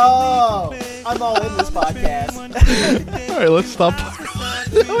there. Oh, I'm all in this podcast. All right, let's stop.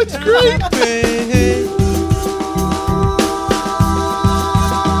 No, it's great.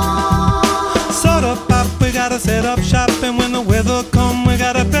 Soda pop, we gotta set up shop, and when the weather come, we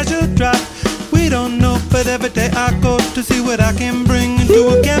got a pressure drop. We don't know, but every day I go to see what I can bring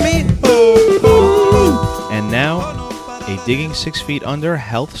into a cameo. And now, a Digging 6 Feet Under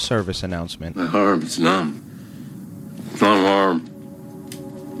health service announcement. My arm's numb. Numb arm.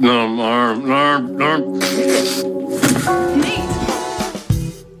 Numb arm. Numb.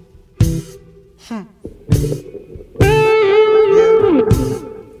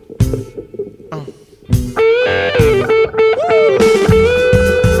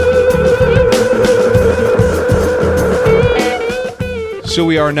 So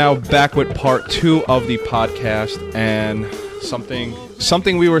we are now back with part 2 of the podcast, and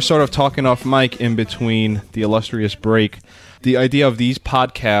something we were sort of talking off mic in between the illustrious break. The idea of these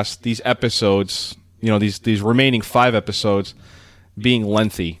podcasts, these episodes, you know, these remaining 5 episodes being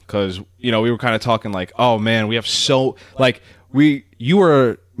lengthy, because you know we were kind of talking like, oh man, we have so like you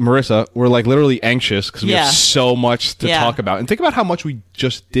were Marissa, we're like literally anxious because we have so much to talk about, and think about how much we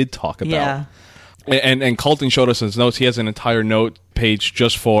just did talk about. Yeah. And Colton showed us his notes. He has an entire note page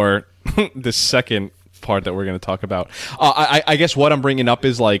just for the second part that we're going to talk about. I guess what I'm bringing up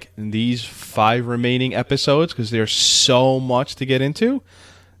is like these 5 remaining episodes, because there's so much to get into.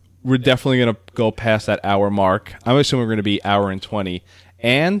 We're definitely going to go past that hour mark. I'm assuming we're going to be hour and 20.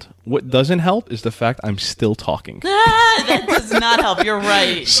 And what doesn't help is the fact I'm still talking. That does not help. You're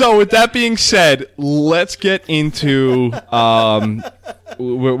right. So with that being said, let's get into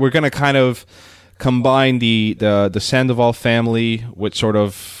we're going to kind of combine the Sandoval family with sort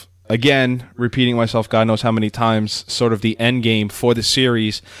of, again, repeating myself God knows how many times, sort of the end game for the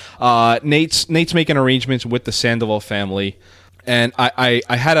series. Nate's making arrangements with the Sandoval family, and I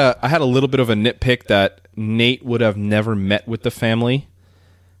had a little bit of a nitpick that Nate would have never met with the family.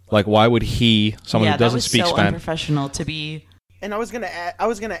 Like, why would he, someone who doesn't speak so Spanish, unprofessional to be? And I was gonna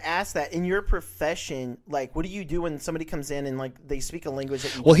ask that, in your profession, like, what do you do when somebody comes in and like they speak a language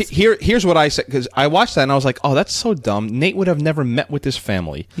that you? Well, here's what I said, because I watched that and I was like, oh, that's so dumb. Nate would have never met with this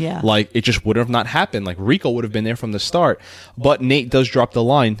family. Yeah. Like, it just would have not happened. Like, Rico would have been there from the start. But Nate does drop the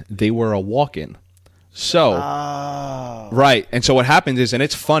line, they were a walk-in. So, right. And so what happens is, and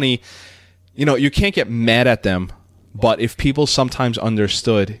it's funny, you know, you can't get mad at them, but if people sometimes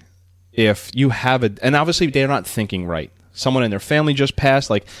understood, if you have and obviously they're not thinking right. Someone in their family just passed,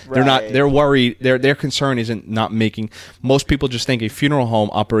 like they're worried, their concern isn't not making. Most people just think a funeral home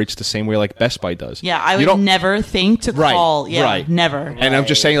operates the same way like Best Buy does. Yeah, I would never think to call. Yeah, right. Never. And I'm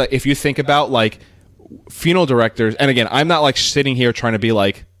just saying, like, if you think about like funeral directors, and again, I'm not like sitting here trying to be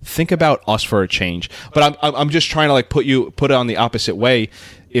like, think about us for a change, but I'm just trying to like put it on the opposite way.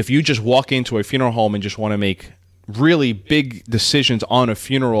 If you just walk into a funeral home and just want to make really big decisions on a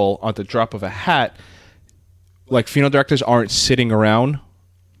funeral at the drop of a hat, like, funeral directors aren't sitting around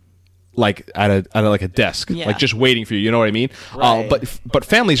like at a desk, like just waiting for you. You know what I mean? Right. But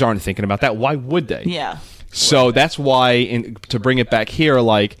families aren't thinking about that. Why would they? Yeah. So that's why, to bring it back here,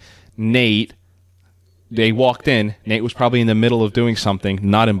 like Nate, they walked in. Nate was probably in the middle of doing something,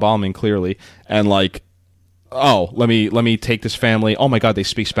 not embalming clearly, and like, oh, let me take this family. Oh my God, they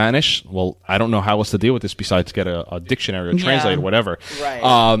speak Spanish. Well, I don't know how else to deal with this besides get a dictionary or translate or whatever.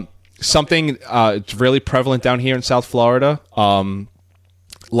 Right. something it's really prevalent down here in South Florida.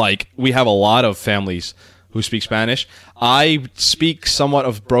 Like, we have a lot of families who speak Spanish. I speak somewhat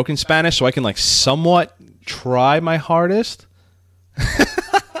of broken Spanish, so I can, like, somewhat try my hardest.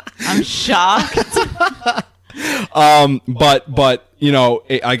 I'm shocked. But you know,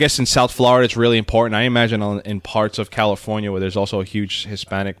 I guess in South Florida it's really important. I imagine in parts of California where there's also a huge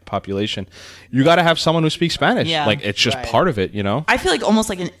Hispanic population, you got to have someone who speaks Spanish. Yeah. Like, it's just part of it, you know? I feel like almost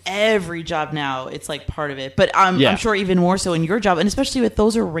like in every job now, it's like part of it. But I'm sure even more so in your job, and especially with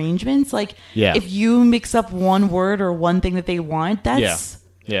those arrangements. Like, if you mix up one word or one thing that they want, that's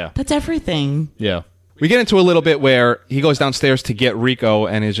everything. Yeah. We get into a little bit where he goes downstairs to get Rico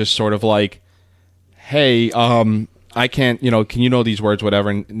and is just sort of like, hey, I can't, you know, can you know these words, whatever.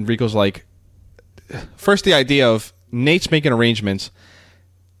 And Rico's like, first the idea of Nate's making arrangements.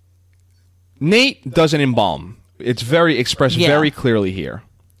 Nate doesn't embalm. It's very expressed very clearly here.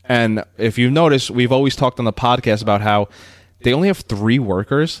 And if you've noticed, we've always talked on the podcast about how they only have 3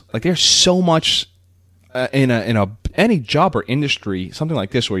 workers. Like, there's so much in any job or industry, something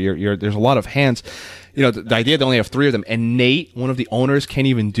like this, where you're there's a lot of hands. You know, the idea they only have 3 of them, and Nate, one of the owners, can't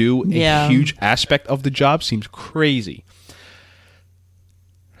even do a huge aspect of the job seems crazy.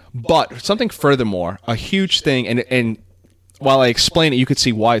 But something furthermore, a huge thing, and while I explain it, you could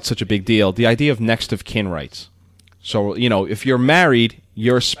see why it's such a big deal. The idea of next of kin rights. So, you know, if you're married,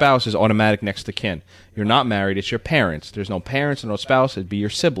 your spouse is automatic next to kin. You're not married, it's your parents. There's no parents and no spouse, it'd be your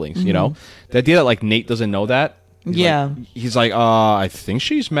siblings, you know? The idea that, like, Nate doesn't know that. He's like, I think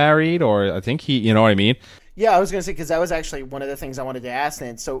she's married, or I think he, you know what I mean? Yeah, I was gonna say, because that was actually one of the things I wanted to ask.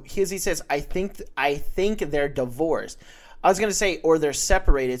 Then, so he says, I think they're divorced. I was gonna say, or they're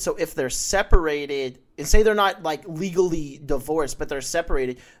separated. So if they're separated, and say they're not like legally divorced, but they're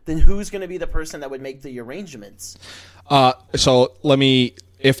separated, then who's gonna be the person that would make the arrangements? So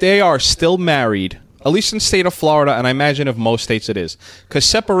if they are still married, at least in the state of Florida, and I imagine of most states it is, because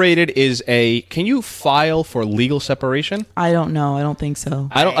separated is can you file for legal separation? I don't know. I don't think so.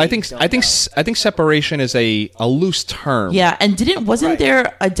 I think separation is a loose term. Yeah, and wasn't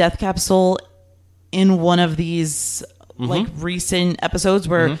there a death capsule in one of these like recent episodes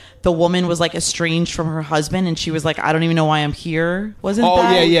where the woman was like estranged from her husband and she was like, I don't even know why I'm here? Wasn't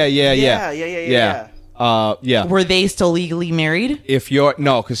that? Yeah. Were they still legally married? Because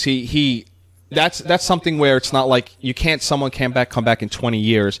that's something where it's not like someone can't come back in 20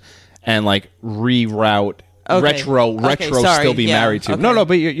 years and like reroute retro still be married to. Okay. No,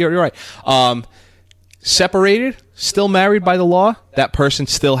 but you're right. Separated, still married by the law, that person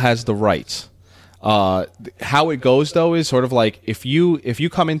still has the rights. How it goes though is sort of like if you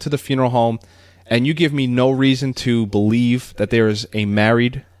come into the funeral home and you give me no reason to believe that there's a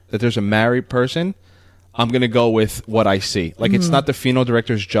married person, I'm going to go with what I see. Like, it's not the funeral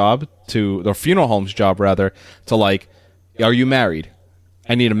director's job the funeral home's job, rather, to like, are you married?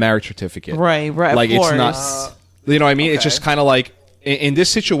 I need a marriage certificate. Right. Like, of course. it's not, you know what I mean? Okay. It's just kind of like, in this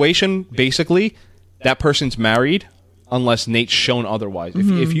situation, basically, that person's married unless Nate's shown otherwise.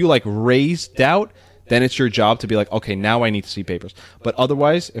 If you, like, raise doubt, then it's your job to be like, okay, now I need to see papers. But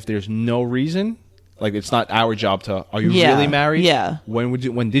otherwise, if there's no reason, like, it's not our job to, are you really married? Yeah.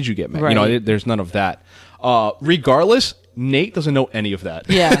 When did you get married? Right. You know, there's none of that. Regardless, Nate doesn't know any of that.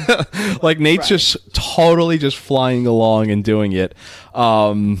 Yeah. Like, Nate's just totally just flying along and doing it.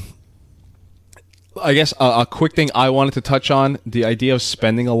 I guess a quick thing I wanted to touch on, the idea of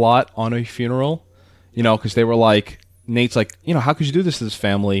spending a lot on a funeral, you know, because they were like, Nate's like, you know, how could you do this to this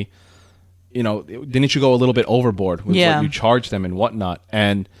family? You know, didn't you go a little bit overboard with what you charge them and whatnot?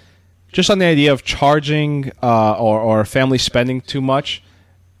 And just on the idea of charging or family spending too much,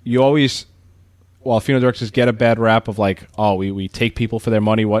 you always, funeral directors get a bad rap of like, oh, we take people for their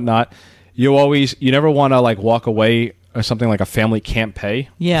money, whatnot. You never want to like walk away or something like a family can't pay.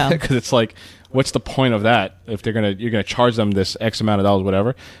 Yeah. Because it's like, what's the point of that if you're gonna charge them this X amount of dollars,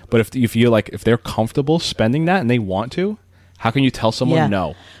 whatever. But if they're comfortable spending that and they want to, how can you tell someone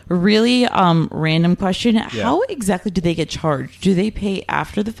no? Really random question. Yeah. How exactly do they get charged? Do they pay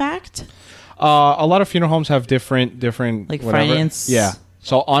after the fact? A lot of funeral homes have different like whatever. Finance. Yeah.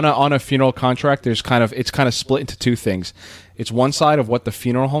 So on a funeral contract, it's kind of split into 2 things. It's one side of what the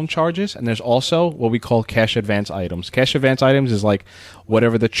funeral home charges, and there's also what we call cash advance items. Cash advance items is like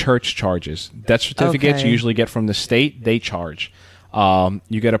whatever the church charges. Death certificates you usually get from the state, they charge.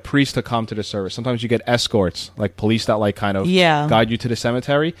 You get a priest to come to the service. Sometimes you get escorts, like police that like kind of guide you to the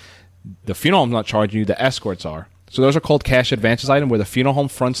cemetery. The funeral home's not charging you, the escorts are. So those are called cash advances item, where the funeral home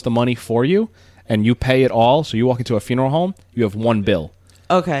fronts the money for you and you pay it all. So you walk into a funeral home, you have 1 bill.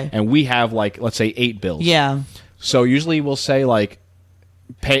 Okay. And we have like, let's say 8 bills. Yeah. So usually we'll say like,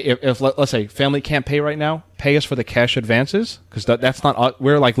 pay if let's say family can't pay right now, pay us for the cash advances because that's not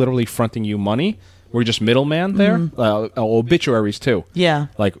we're like literally fronting you money. We're just middleman there. Obituaries too. Yeah.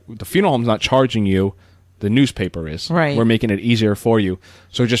 Like the funeral home's not charging you, the newspaper is. Right. We're making it easier for you.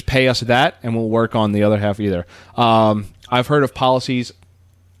 So just pay us that, and we'll work on the other half either. I've heard of policies,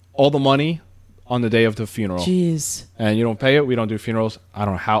 all the money on the day of the funeral. Jeez. And you don't pay it, we don't do funerals. I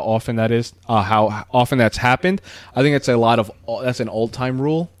don't know how often that is, how often that's happened. I think it's that's an old time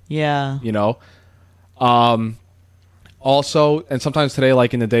rule, Yeah. you know. Also, and sometimes today,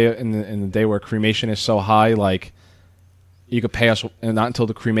 like in the day where cremation is so high, like you could pay us and not until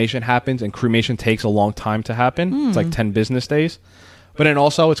the cremation happens, and cremation takes a long time to happen. It's like 10 business days. But then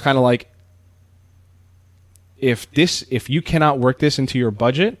also it's kind of like if you cannot work this into your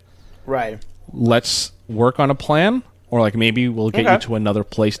budget, Right. let's work on a plan, or like maybe we'll get you to another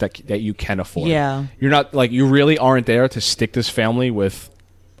place that you can afford. Yeah. You're not like, you really aren't there to stick this family with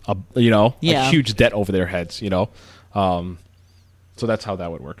a huge debt over their heads, you know. So that's how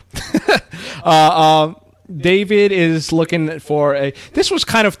that would work. David is looking for this was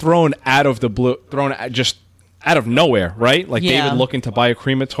kind of thrown out of the blue, just out of nowhere, right? Like David looking to buy a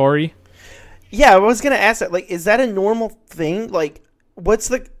crematory. Yeah, I was gonna ask that. Like, is that a normal thing? Like,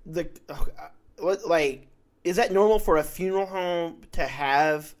 what's like? Is that normal for a funeral home to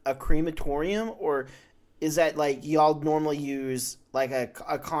have a crematorium, or is that like y'all normally use like a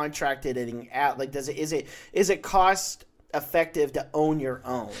contracted out? Like, is it cost effective to own your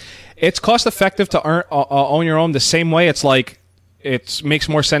own? It's cost effective to own your own. The same way it's like it makes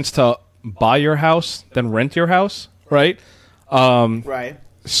more sense to buy your house than rent your house, right? Right.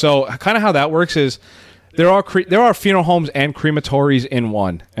 So kind of how that works is there are funeral homes and crematories in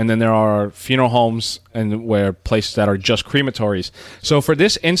one, and then there are funeral homes and where places that are just crematories. So for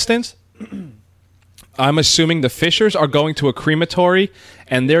this instance, I'm assuming the Fishers are going to a crematory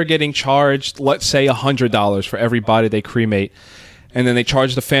and they're getting charged, let's say $100 for every body they cremate, and then they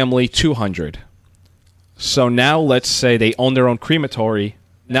charge the family $200. So now let's say they own their own crematory.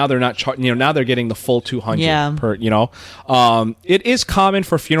 Now they're not now they're getting the full $200 per, it is common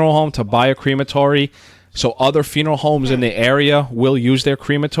for funeral home to buy a crematory, so other funeral homes in the area will use their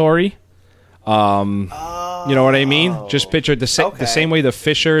crematory. You know what I mean? Just picture the same way the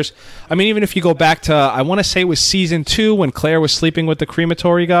Fishers. I mean, even if you go back to, I want to say it was season 2 when Claire was sleeping with the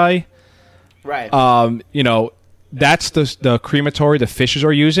crematory guy. Right. That's the crematory the Fishers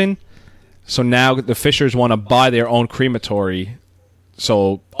are using. So now the Fishers want to buy their own crematory.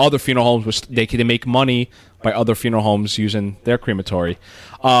 So other funeral homes, they make money by other funeral homes using their crematory.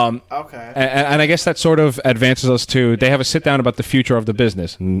 Okay. And I guess that sort of advances us to, they have a sit down about the future of the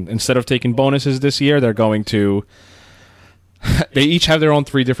business. And instead of taking bonuses this year, they're going to, they each have their own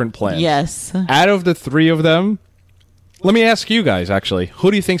 3 different plans. Yes. Out of the 3 of them, let me ask you guys, actually,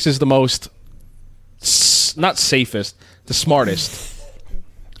 who do you think is the most, not safest, the smartest?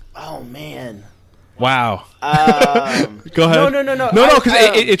 Oh, man. Wow. Go ahead. No. No, because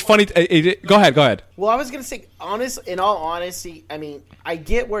it's funny. Go ahead. Well, I was going to say, in all honesty, I mean, I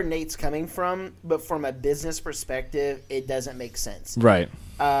get where Nate's coming from, but from a business perspective, it doesn't make sense. Right.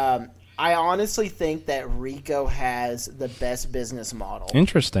 I honestly think that Rico has the best business model.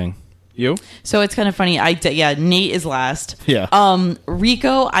 Interesting. You? So it's kind of funny. Nate is last. Yeah.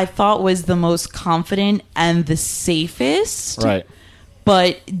 Rico, I thought, was the most confident and the safest. Right.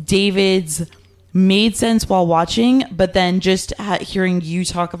 But David's made sense while watching, but then just hearing you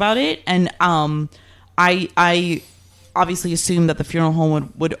talk about it, and I obviously assumed that the funeral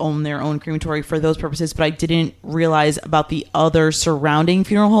home would own their own crematory for those purposes, but I didn't realize about the other surrounding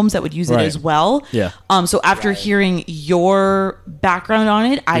funeral homes that would use it as well. Yeah. So after hearing your background on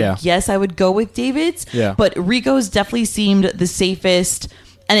it, I guess I would go with David's. Yeah. But Rico's definitely seemed the safest.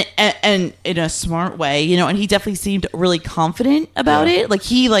 And in a smart way, and he definitely seemed really confident about it. Like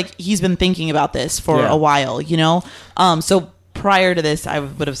he's been thinking about this for a while, So prior to this, I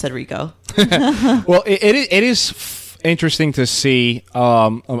would have said Rico. Well, it is interesting to see.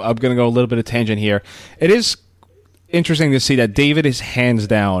 I'm going to go a little bit of tangent here. It is interesting to see that David is hands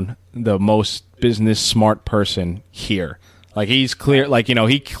down the most business smart person here. Like he's clear,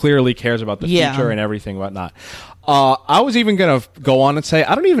 he clearly cares about the future and everything, whatnot. I was even going to go on and say,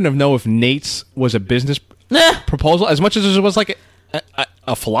 I don't even know if Nate's was a business proposal as much as it was like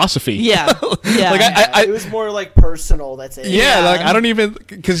a philosophy. Yeah. It was more like personal. That's it. Yeah. Like I don't even,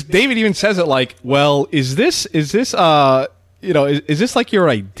 because David even says it like, well, is this is this like your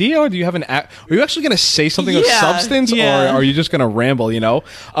idea, or do you have are you actually going to say something of substance, or are you just going to ramble, Let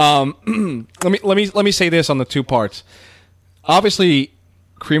me say this on the 2 parts. Obviously,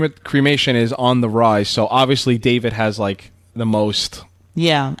 cremation is on the rise, so obviously David has like the most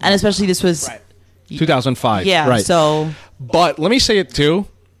Yeah, and especially this was 2005. yeah. Right. So But let me say it too.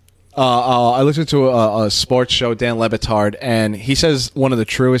 I listened to a sports show, Dan Le Batard, and he says one of the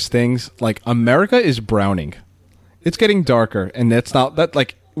truest things. Like, America is browning. It's getting darker, and that's not that.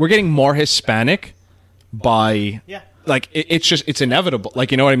 Like, we're getting more Hispanic by like it's inevitable.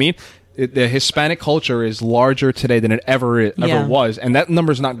 Like, you know what I mean? The Hispanic culture is larger today than it ever was, and that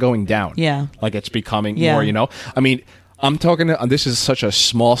number's not going down. Yeah, like it's becoming more. You know, I mean, I'm talking. This is such a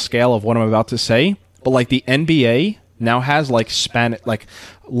small scale of what I'm about to say, but like the NBA now has like Spanish, like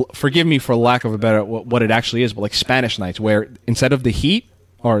forgive me for lack of a better what it actually is, but like Spanish nights where instead of the Heat,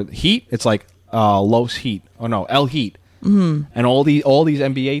 it's like Los Heat. Oh no, El Heat. Mm-hmm. And all these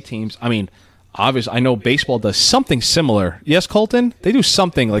NBA teams. I mean, obviously, I know baseball does something similar. Yes, Colton? They do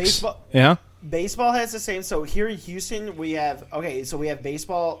something like yeah. Baseball has the same. So here in Houston, we have we have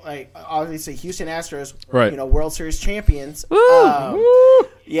baseball. Like obviously, Houston Astros, right? You know, World Series champions. Woo!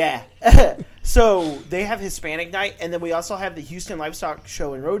 Yeah. So they have Hispanic night, and then we also have the Houston Livestock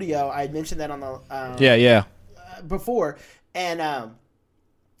Show and Rodeo. I had mentioned that on the before, and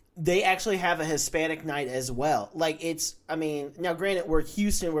they actually have a Hispanic night as well. Like now granted, we're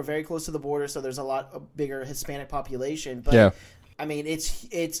Houston, we're very close to the border, so there's a lot of bigger Hispanic population. But I mean,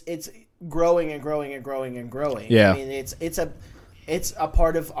 it's growing and growing and growing and growing. Yeah. I mean, it's a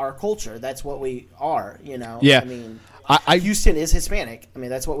part of our culture. That's what we are. You know. Yeah. I mean, Houston is Hispanic. I mean,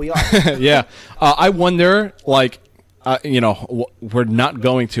 that's what we are. Yeah. I wonder, like, we're not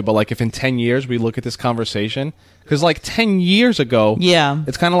going to, but like if in 10 years we look at this conversation, because like 10 years ago,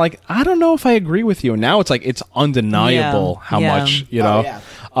 it's kind of like, I don't know if I agree with you. Now it's like, it's undeniable how much, you know,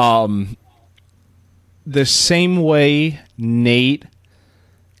 the same way Nate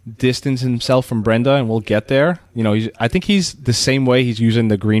distanced himself from Brenda, and we'll get there. You know, I think he's the same way he's using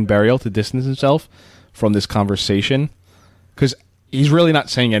the green burial to distance himself from this conversation, because he's really not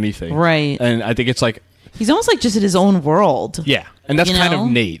saying anything. Right. And I think it's like, he's almost like just in his own world. Yeah. And that's kind of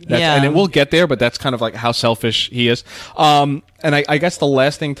Nate. And then we'll get there, but that's kind of like how selfish he is. And I guess the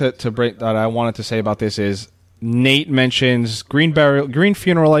last thing to break that I wanted to say about this is Nate mentions green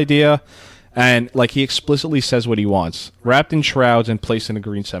funeral idea, and like he explicitly says what he wants: wrapped in shrouds and placed in a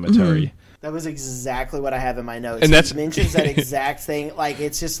green cemetery. Mm-hmm. That was exactly what I have in my notes. And he mentions that exact thing. Like,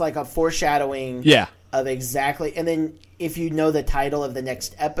 it's just like a foreshadowing of exactly. And then if you know the title of the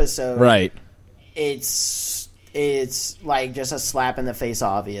next episode, right, it's like just a slap in the face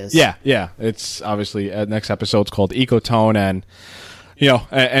obvious. Yeah. It's obviously next episode's called Ecotone, and you know,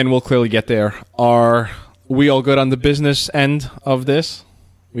 and we'll clearly get there. Are we all good on the business end of this?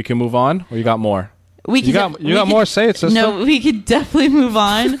 We can move on, or you got more? You got more? Say it, sister. No, we could definitely move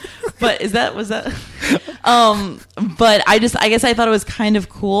on. But was that? But I guess I thought it was kind of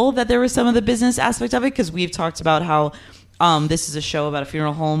cool that there was some of the business aspect of it, because we've talked about how this is a show about a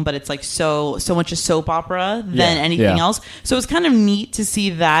funeral home, but it's like so much a soap opera than anything else. So it's kind of neat to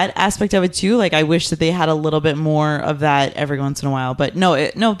see that aspect of it too. Like, I wish that they had a little bit more of that every once in a while. But no,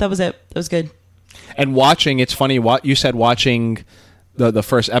 that was it. That was good. And watching, it's funny what you said. Watching the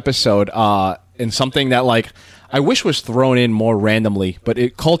first episode, and something that like I wish was thrown in more randomly.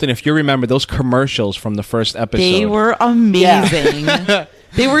 But Colton, if you remember those commercials from the first episode, they were amazing.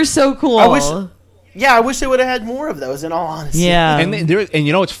 They were so cool. I wish they would have had more of those, in all honesty. Yeah. And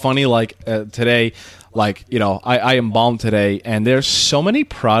you know, it's funny, like today, like, you know, I embalmed today, and there's so many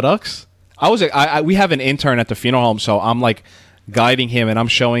products. We have an intern at the funeral home, so I'm like guiding him, and I'm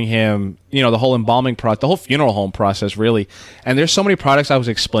showing him, you know, the whole embalming process, the whole funeral home process, really. And there's so many products I was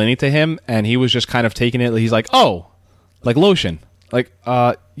explaining to him, and he was just kind of taking it. He's like, oh, like lotion. Like,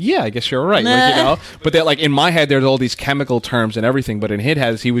 yeah, I guess you're right. Like, you know, but they're like, in my head, there's all these chemical terms and everything, but in his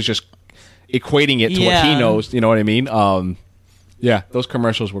head, he was just equating it to what he knows. You know what I mean? Yeah, those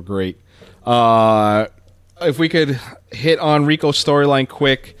commercials were great. If we could hit on Rico's storyline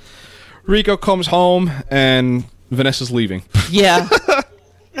quick. Rico comes home and Vanessa's leaving. Yeah.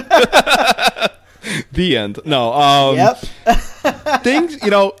 The end. No. Yep. Things,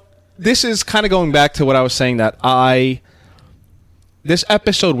 you know, this is kind of going back to what I was saying, that this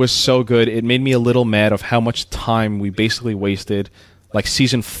episode was so good, it made me a little mad of how much time we basically wasted, like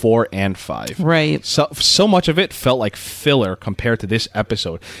season 4 and 5. Right. So much of it felt like filler compared to this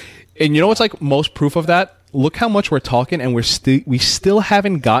episode. And you know what's like most proof of that? Look how much we're talking, and we still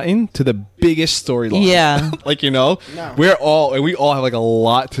haven't gotten to the biggest storyline. Yeah. Like, you know, no. we all have like a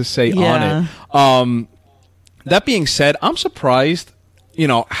lot to say on it. That being said, I'm surprised, you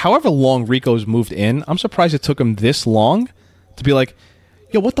know, however long Rico's moved in, I'm surprised it took him this long to be like,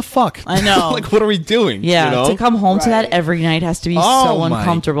 yo, what the fuck? I know. Like, what are we doing? Yeah, you know? to come home to that every night has to be so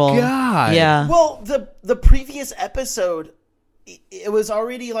uncomfortable. God. Yeah. Well, the previous episode, it was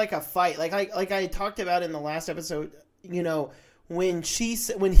already like a fight. Like I talked about in the last episode, you know, when he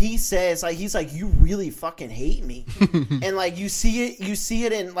says, like, he's like, you really fucking hate me. And like you see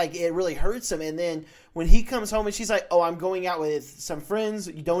it and like it really hurts him. And then when he comes home and she's like, oh, I'm going out with some friends,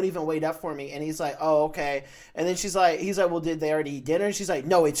 you don't even wait up for me. And he's like, oh, okay. And then he's like, well, did they already eat dinner? And she's like,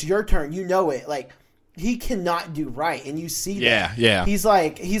 no, it's your turn, you know it. Like, he cannot do right, and you see that. Yeah. He's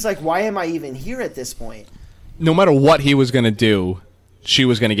like, why am I even here at this point? No matter what he was going to do, she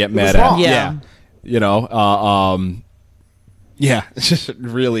was going to get mad at wrong. him. Yeah. You know, yeah, it's just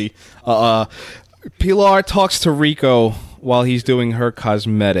really. Pilar talks to Rico while he's doing her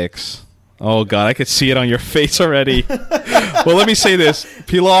cosmetics. Oh, God, I could see it on your face already. Well, let me say this.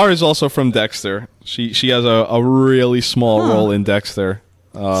 Pilar is also from Dexter. She has a really small role in Dexter.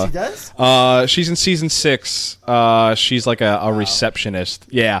 She does? She's in season 6. She's like a receptionist.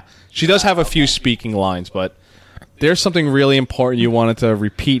 Yeah, she does have a few speaking lines, but there's something really important you wanted to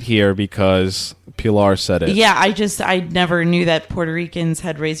repeat here because Pilar said it. Yeah, I never knew that Puerto Ricans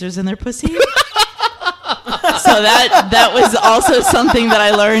had razors in their pussy. So that was also something that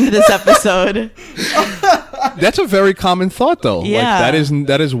I learned this episode. That's a very common thought, though. Yeah. Like,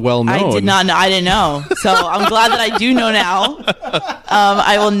 that is well known. I did not know. I didn't know. So I'm glad that I do know now.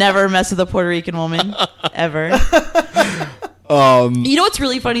 I will never mess with a Puerto Rican woman ever. You know what's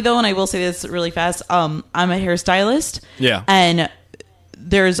really funny though, and I will say this really fast. I'm a hairstylist. Yeah. And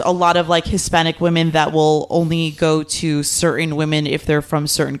there's a lot of like Hispanic women that will only go to certain women if they're from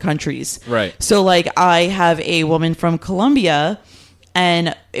certain countries. Right. So like I have a woman from Colombia,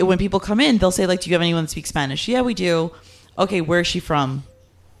 and when people come in, they'll say like, do you have anyone that speaks Spanish? Yeah, we do. Okay, where is she from?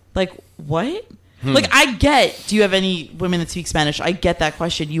 Like, what? Like, I get, do you have any women that speak Spanish? I get that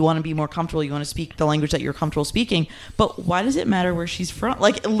question. You want to be more comfortable. You want to speak the language that you're comfortable speaking. But why does it matter where she's from?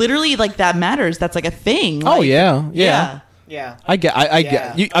 Like, literally, like, that matters. That's, like, a thing. Oh, Like, yeah. Yeah. I get.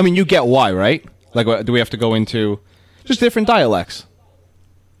 Yeah. You get why, right? Like, do we have to go into just different dialects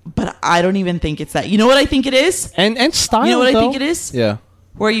But I don't even think it's that. You know what I think it is? and style? You know what I though? think it is? Yeah.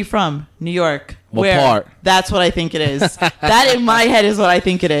 Where are you from? New York. What Where? part? That's what I think it is. That in my head is what I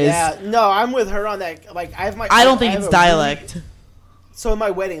think it is. Yeah, no, I'm with her on that. Like, I don't think it's dialect. So in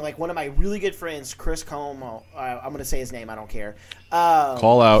my wedding, like one of my really good friends, Chris Como, I'm going to say his name. I don't care.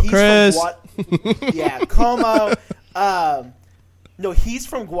 Call out, he's Chris. Yeah, Como. No, he's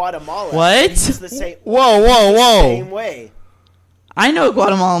from Guatemala. What? And he's the same. Whoa. Same way. I know a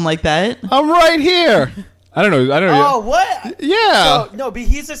Guatemalan like that. I'm right here. I don't know. Oh, what? Yeah. No, but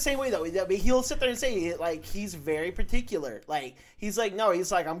he's the same way though. But he'll sit there and say like he's very particular. Like he's like no,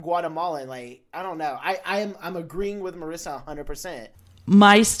 he's like I'm Guatemalan. Like I don't know. I'm agreeing with Marissa 100%.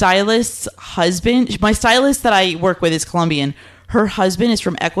 My stylist's husband, my stylist that I work with is Colombian. Her husband is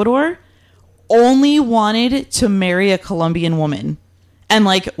from Ecuador. Only wanted to marry a Colombian woman, and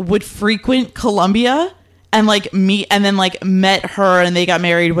like would frequent Colombia and like meet, and then like met her and they got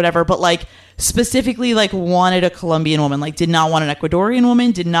married, whatever. But like specifically like wanted a Colombian woman, like did not want an Ecuadorian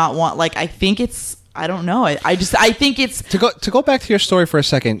woman, did not want like I think it's I don't know. I think it's To go back to your story for a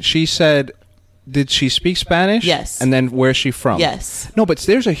second. She said, did she speak Spanish? Yes. And then where's she from? Yes. No, but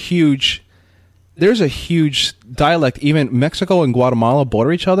there's a huge dialect. Even Mexico and Guatemala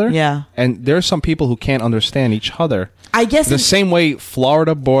border each other. Yeah. And there's some people who can't understand each other. I guess The same way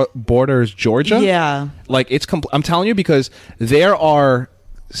Florida borders Georgia. Yeah. Like it's I'm telling you, because there are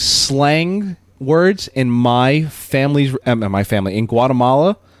slang words in my family in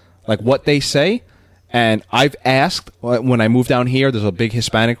Guatemala, like what they say. And I've asked when I moved down here, there's a big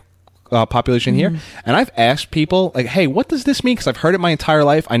Hispanic population here, and I've asked people like, hey, what does this mean? Because I've heard it my entire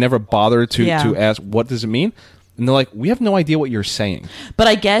life. I never bothered to ask what does it mean. And they're like, we have no idea what you're saying. But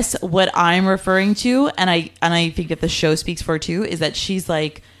I guess what I'm referring to, and I think that the show speaks for too, is that she's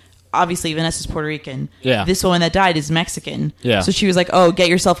like, obviously Vanessa's Puerto Rican. Yeah. This woman that died is Mexican. Yeah. So she was like, oh, get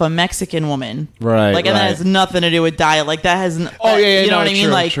yourself a Mexican woman. Right, Like, and that right. has nothing to do with diet. Like that has. Oh, yeah, You know no, what I mean?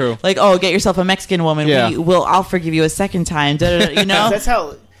 true, Like, true. like, oh, get yourself a Mexican woman. Yeah. I'll forgive you a second time. Da, da, da, you know. That's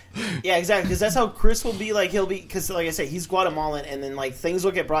how. Yeah, exactly. Because that's how Chris will be. Like he'll be because, like I said, he's Guatemalan, and then like things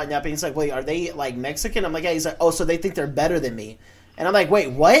will get brought up, and he's like, "Wait, are they like Mexican?" I'm like, "Yeah." He's like, "Oh, so they think they're better than me?" And I'm like,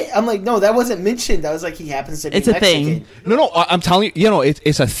 "Wait, what?" I'm like, "No, that wasn't mentioned." I was like, "He happens to be It's a Mexican." thing. No, I'm telling you, it's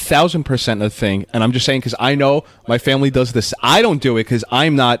 1,000% a thing. And I'm just saying because I know my family does this. I don't do it because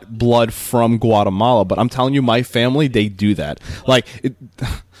I'm not blood from Guatemala, but I'm telling you, my family, they do that. Like,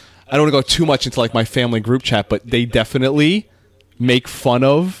 I don't want to go too much into like my family group chat, but they definitely make fun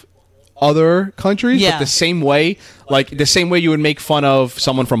of other countries, Yeah. but the same way you would make fun of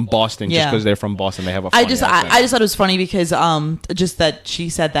someone from Boston just Yeah. because they're from Boston, they have a funny I just accent. thought it was funny because just that she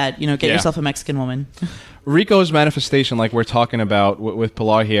said that, get Yeah. yourself a Mexican woman. Rico's manifestation, like we're talking about with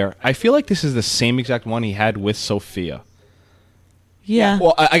Pilar here, I feel like this is the same exact one he had with Sophia. Yeah.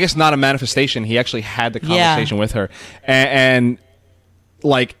 Well, I guess not a manifestation. He actually had the conversation with her, and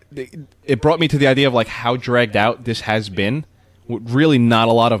like it brought me to the idea of like how dragged out this has been. With really not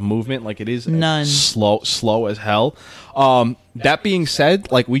a lot of movement. Like it is None. slow as hell. That being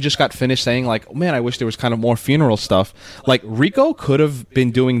said, like we just got finished saying like, oh, man, I wish there was kind of more funeral stuff. Like Rico could have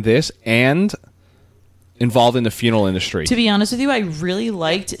been doing this and involved in the funeral industry. To be honest with you, I really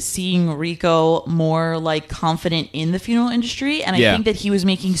liked seeing Rico more like confident in the funeral industry, and I Yeah. think that he was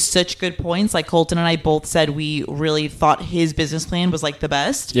making such good points. Like Colton and I both said, we really thought his business plan was like the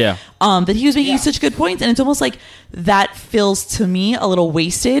best. Yeah. That he was making such good points, and it's almost like that feels to me a little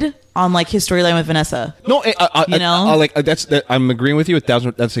wasted on like his storyline with Vanessa. No, I'm agreeing with you.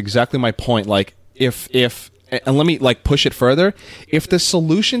 That's exactly my point. Like if and let me like push it further. If the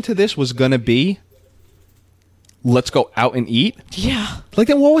solution to this was gonna be let's go out and eat, Yeah. like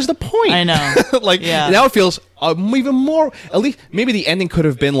then what was the point? I know. Like Yeah. now it feels even more. At least maybe the ending could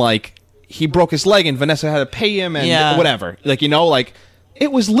have been like he broke his leg and Vanessa had to pay him and whatever. Like like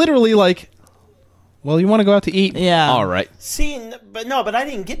it was literally like, well, you want to go out to eat? Yeah. All right. See, but I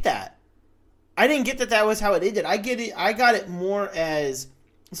didn't get that. I didn't get that was how it ended. I get it. I got it more as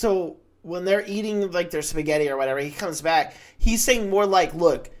so when they're eating like their spaghetti or whatever. He comes back. He's saying more like,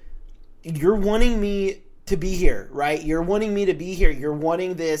 "Look, you're wanting me to be here, right? You're wanting me to be here. You're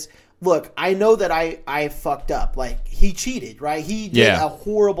wanting this. Look, I know that I fucked up. Like he cheated, right? He did a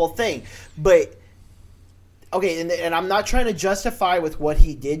horrible thing, but." Okay, and I'm not trying to justify with what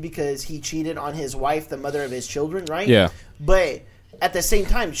he did because he cheated on his wife, the mother of his children, right? Yeah. But at the same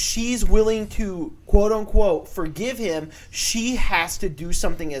time, she's willing to, quote unquote, forgive him. She has to do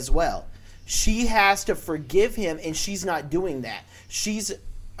something as well. She has to forgive him, and she's not doing that. She's,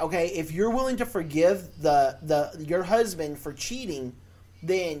 okay, if you're willing to forgive your husband for cheating,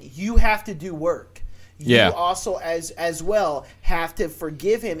 then you have to do work. You also as well have to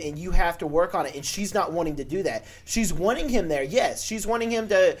forgive him, and you have to work on it, and she's not wanting to do that. She's wanting him there, yes. She's wanting him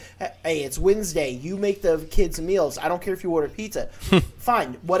to, hey, it's Wednesday, you make the kids meals. I don't care if you order pizza.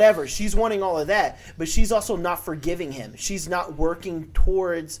 Fine, whatever. She's wanting all of that, but she's also not forgiving him. She's not working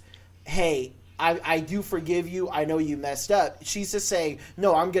towards, hey, I do forgive you. I know you messed up. She's just saying,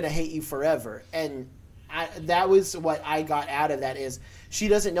 no, I'm going to hate you forever. And that was what I got out of that is she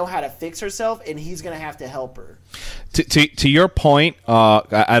doesn't know how to fix herself, and he's going to have to help her. To your point,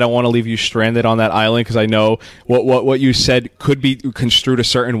 I don't want to leave you stranded on that island because I know what you said could be construed a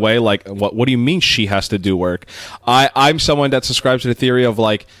certain way. Like, what do you mean she has to do work? I'm someone that subscribes to the theory of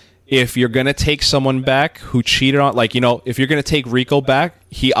like, if you're going to take someone back who cheated on, like, if you're going to take Rico back,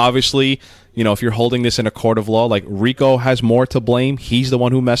 he obviously, if you're holding this in a court of law, like Rico has more to blame. He's the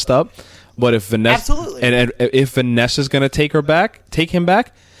one who messed up. But if Vanessa and if Vanessa's going to take him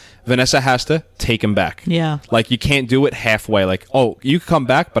back, Vanessa has to take him back. Yeah. Like you can't do it halfway. Like, oh, you can come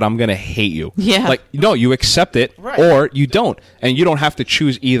back, but I'm going to hate you. Yeah. Like, no, you accept it or you don't. And you don't have to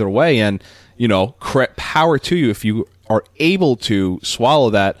choose either way. And, power to you if you are able to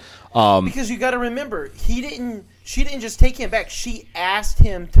swallow that. Because you got to remember, she didn't just take him back. She asked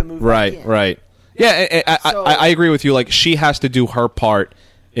him to move back in. Right. Yeah, I agree with you. Like she has to do her part.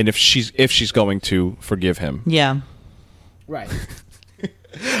 And if she's going to forgive him, Yeah. Right.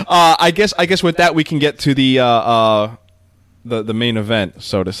 I guess with that we can get to the main event,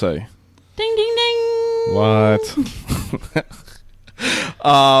 so to say. Ding ding ding. What?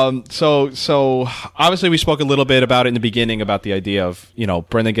 So obviously we spoke a little bit about it in the beginning about the idea of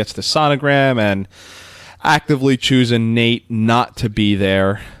Brendan gets the sonogram and actively choosing Nate not to be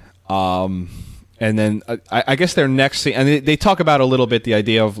there. And then I guess their next thing, and they talk about a little bit the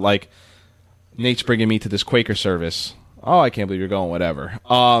idea of like Nate's bringing me to this Quaker service. Oh, I can't believe you're going. Whatever.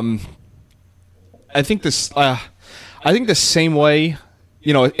 I think the same way.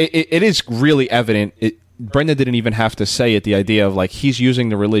 It is really evident. Brendan didn't even have to say it. The idea of like he's using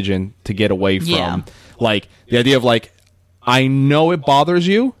the religion to get away from, like the idea of like I know it bothers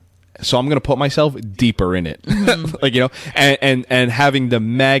you, so I'm going to put myself deeper in it. Mm-hmm. and having the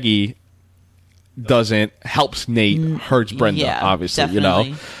Maggie helps Nate, hurts Brenda, obviously,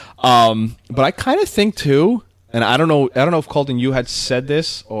 definitely. But I kind of think too, and I don't know if Colton, you had said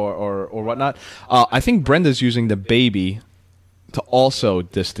this or whatnot. I think Brenda's using the baby to also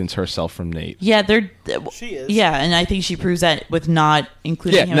distance herself from Nate. Yeah, She is. Yeah, and I think she proves that with not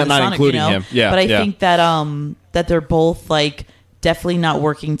including him. Not Sonic, including him. Yeah, but I think that that they're both like definitely not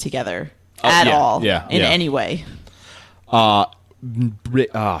working together at all in any way.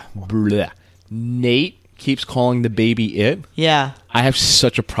 Nate keeps calling the baby it. Yeah. I have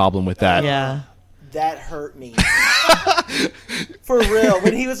such a problem with that. Yeah. That hurt me. For real.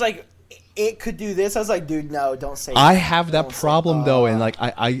 When he was like, it could do this, I was like, dude, no, don't say I that. have that problem though, and like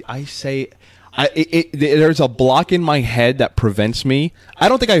I say, there's a block in my head that prevents me. I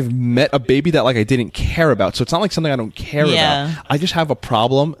don't think I've met a baby that like I didn't care about, so it's not like something I don't care about. I just have a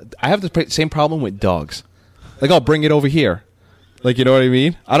problem. I have the same problem with dogs. Like, I'll bring it over here. Like, you know what I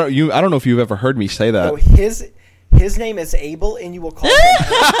mean? I don't know if you've ever heard me say that. No, his name is Abel, and you will call him.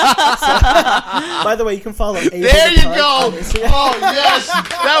 By the way, you can follow Abel. There you go. Oh yes,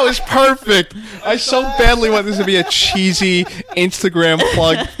 that was perfect. I so badly want this to be a cheesy Instagram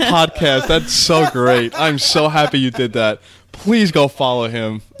plug podcast. That's so great. I'm so happy you did that. Please go follow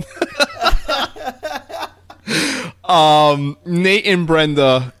him. Nate and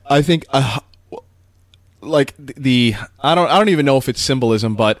Brenda, I think, like I don't even know if it's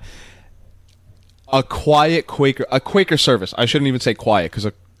symbolism, but a quiet Quaker service. I shouldn't even say quiet, because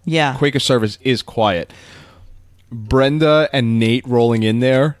a Quaker service is quiet. Brenda and Nate rolling in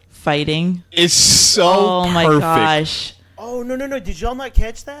there, fighting, is so oh my perfect. Gosh. Oh, no. Did y'all not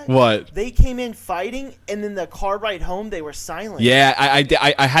catch that? What? They came in fighting, and then the car ride home, they were silent. Yeah,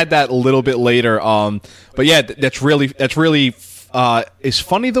 I had that a little bit later. But yeah, that's really is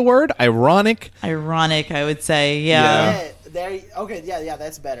funny the word? Ironic, I would say. Yeah. Yeah,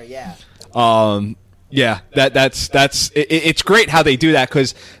 that's better. Yeah. It's great how they do that,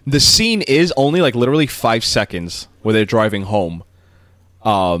 because the scene is only like literally 5 seconds where they're driving home.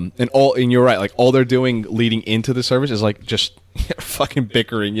 And you're right, like all they're doing leading into the service is like just fucking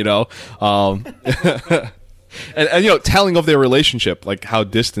bickering, you know. And you know, telling of their relationship, like how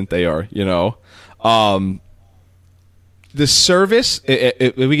distant they are, you know. The service,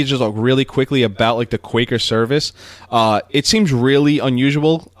 we could just talk really quickly about like the Quaker service. It seems really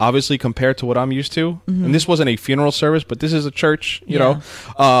unusual, obviously, compared to what I'm used to. Mm-hmm. And this wasn't a funeral service, but this is a church, you know.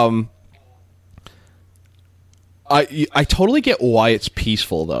 I totally get why it's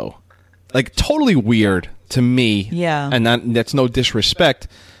peaceful, though. Like, totally weird to me. Yeah. And that's no disrespect,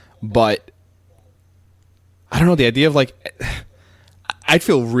 but I don't know, the idea of like, I'd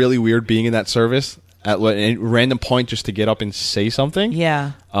feel really weird being in that service at a random point just to get up and say something.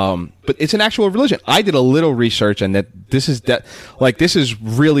 Yeah. But it's an actual religion. I did a little research, and this is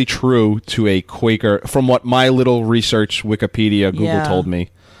really true to a Quaker, from what my little research Wikipedia Google told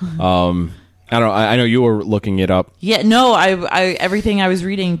me. I don't know. I know you were looking it up. Yeah. No. I everything I was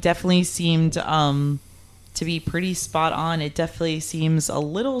reading definitely seemed to be pretty spot on. It definitely seems a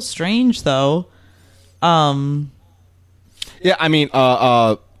little strange, though. Yeah. I mean,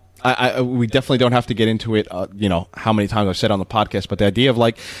 we definitely don't have to get into it, you know, how many times I've said on the podcast, but the idea of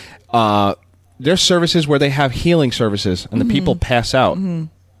like, there's services where they have healing services and the people pass out.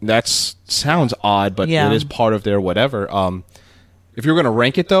 Mm-hmm. That sounds odd, but it is part of their whatever. If you're going to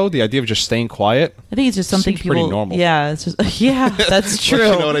rank it, though, the idea of just staying quiet, I think it's just something people. Pretty normal. Yeah, it's just that's true.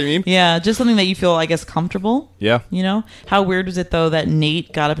 You know what I mean? Yeah, just something that you feel, I guess, comfortable. Yeah. You know, how weird was it though that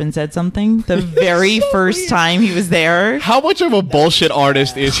Nate got up and said something the very first time he was there? How much of a bullshit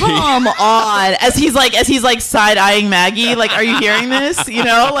artist is he? Come on, as he's like side eyeing Maggie, like, are you hearing this? You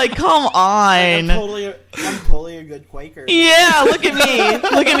know, like, come on. I'm totally a good Quaker. Yeah, look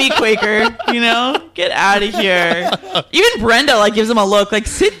at me, Quaker. You know, get out of here. Even Brenda like gives him a look, like,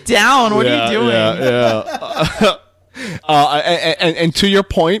 sit down. What are you doing? Yeah. And to your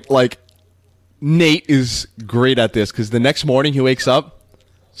point, like, Nate is great at this, because the next morning he wakes up.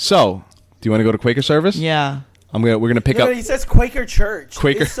 So, do you want to go to Quaker service? Yeah. We're gonna pick up. No, he says Quaker Church.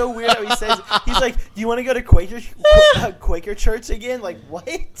 Quaker. It's so weird how he says. He's like, "Do you want to go to Quaker Church again?" Like, what?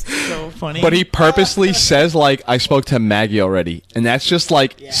 So funny. But he purposely says, like, I spoke to Maggie already, and that's just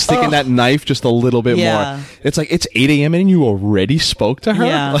like sticking that knife just a little bit more. It's like, it's 8 a.m. and you already spoke to her.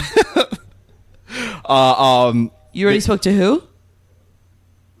 Yeah. You already spoke to who?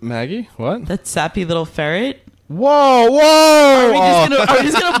 Maggie. What? That sappy little ferret. Whoa! Are we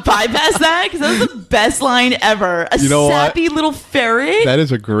just gonna bypass that? Because that was the best line ever. A sappy little ferret. That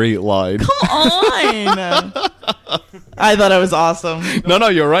is a great line. Come on! I thought it was awesome. No,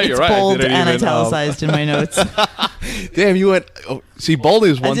 you're right. It's bold and italicized in my notes. Damn, you went. Oh, see, bold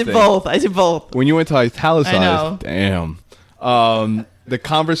is one thing. I did both. When you went to italicized, I know. Damn. The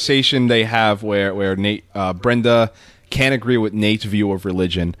conversation they have where Nate, Brenda can't agree with Nate's view of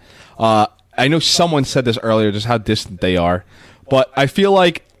religion. I know someone said this earlier, just how distant they are. But I feel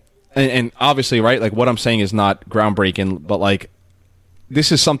like, and obviously, right, like what I'm saying is not groundbreaking, but like,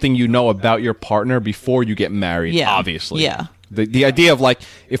 this is something you know about your partner before you get married, obviously. Yeah. The idea of like,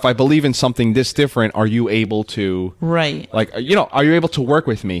 if I believe in something this different, are you able to Right. like, you know, are you able to work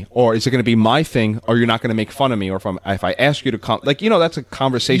with me, or is it going to be my thing, or you're not going to make fun of me, or if I ask you to come, like, you know, that's a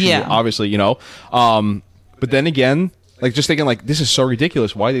conversation. Yeah. Obviously, you know. But then again, like, just thinking like, this is so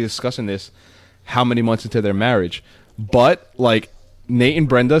ridiculous. Why are they discussing this? How many months into their marriage? But like Nate and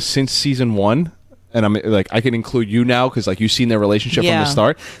Brenda since season 1. And I'm like, I can include you now because like you've seen their relationship from the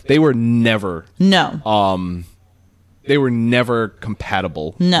start. They were never they were never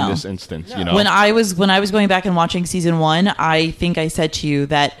compatible in this instance. You know, When I was going back and watching season 1, I think I said to you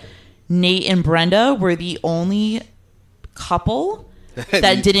that Nate and Brenda were the only couple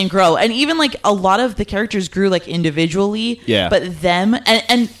that didn't grow, and even like a lot of the characters grew like individually. Yeah. But them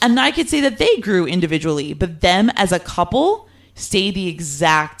and I could say that they grew individually, but them as a couple stay the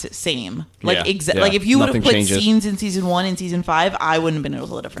exact same. Like Yeah. like if you would have Nothing put changes. scenes in season 1 and season 5, I wouldn't have been able to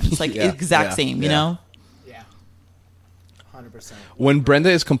tell the difference. Like exact same, you know? Yeah. 100%. when Brenda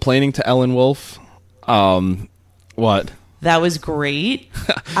is complaining to Ellen Wolf, what? That was great.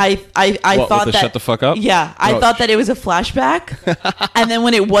 I What, thought with the that shut the fuck up? Yeah, I No, thought that it was a flashback, and then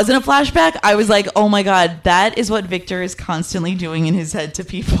when it wasn't a flashback, I was like, "Oh my god, that is what Victor is constantly doing in his head to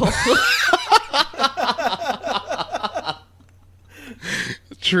people."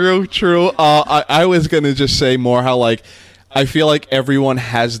 True. I was gonna just say more how like I feel like everyone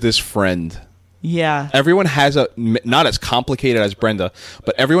has this friend. Yeah, Everyone has not as complicated as Brenda,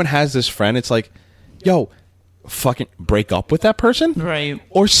 but everyone has this friend. It's like, yo, fucking break up with that person, right.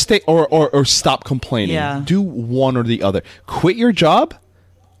 or stay, or stop complaining. Yeah. Do one or the other. Quit your job,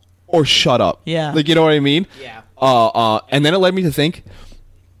 or shut up. Yeah. Like, you know what I mean? Yeah. And then it led me to think,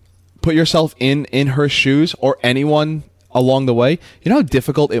 put yourself in her shoes or anyone along the way. You know how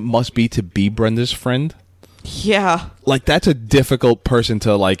difficult it must be to be Brenda's friend? Yeah, Like, that's a difficult person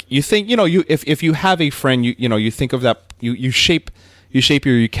to, like, you think, you know, if you have a friend, you know, you think of that, you shape you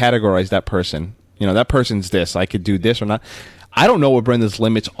categorize that person. You know, that person's this, I could do this or not. I don't know what Brenda's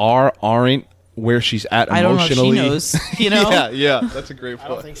limits aren't, where she's at I don't know if emotionally. she knows. You know? yeah, that's a great I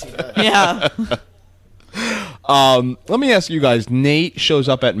don't point. think she does. Yeah. Let me ask you guys. Nate shows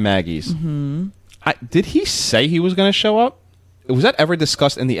up at Maggie's. Mm-hmm. Did he say he was going to show up? Was that ever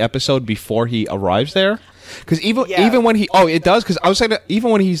discussed in the episode before he arrives there? Because even when he it does, because I was saying that even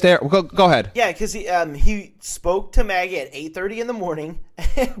when he's there, go ahead. Yeah, because he spoke to Maggie at 8:30 in the morning,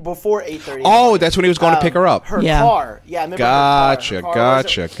 before 8:30. Oh, that's when he was going to pick her up. Her Yeah. car. Yeah, I remember her car. Her car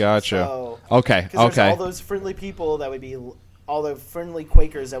Gotcha. So, Okay. 'cause there's all those friendly people that would be, all the friendly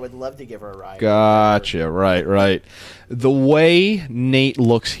Quakers that would love to give her a ride. Gotcha. Right. The way Nate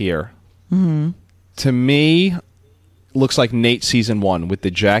looks here, to me, looks like Nate season 1 with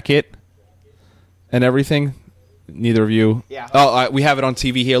the jacket and everything. Neither of you. Yeah. Oh, we have it on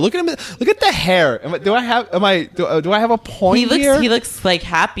TV here. Look at him. Look at the hair. Do I have a point here? He looks like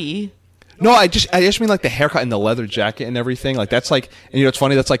happy. No, I just mean like the haircut and the leather jacket and everything. Like, that's like, and you know, it's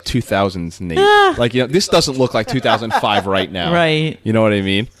funny. That's like 2000s Nate. Like, you know, this doesn't look like 2005 right now. Right. You know what I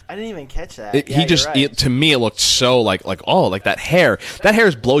mean? I didn't even catch that. He just you're right. to me it looked so like oh, like that hair. That hair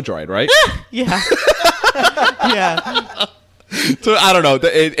is blow dried, right? Yeah. Yeah. So I don't know.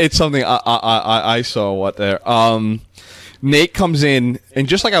 It's something I saw what there. Nate comes in, and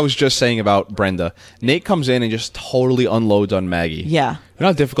just like I was just saying about Brenda, Nate comes in and just totally unloads on Maggie. Yeah. You know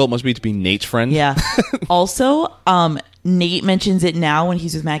how difficult it must be to be Nate's friend? Yeah. Also, Nate mentions it now when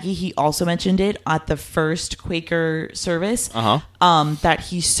he's with Maggie. He also mentioned it at the first Quaker service. That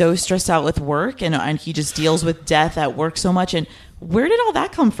he's so stressed out with work and he just deals with death at work so much. And where did all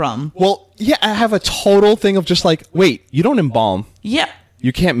that come from? Well, yeah, I have a total thing of just like, wait, you don't embalm. Yeah.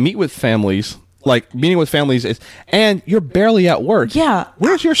 You can't meet with families. Like, meeting with families is, and you're barely at work. Yeah.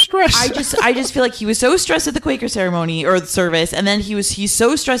 Where's your stress? I just feel like he was so stressed at the Quaker ceremony or the service, and then he's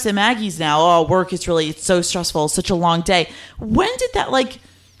so stressed at Maggie's now. Oh, work is it's so stressful. It's such a long day. When did that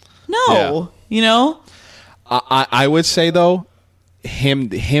Yeah. You know? I would say though,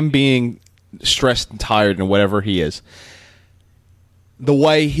 him being stressed and tired and whatever he is, the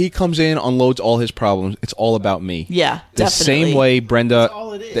way he comes in, unloads all his problems, it's all about me. Yeah, the definitely. same way Brenda, That's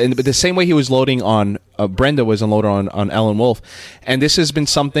all it is. and the same way he was loading on Brenda was unloading on Ellen Wolf, and this has been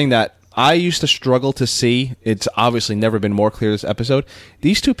something that I used to struggle to see. It's obviously never been more clear this episode.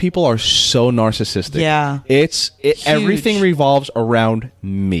 These two people are so narcissistic. Yeah. Everything revolves around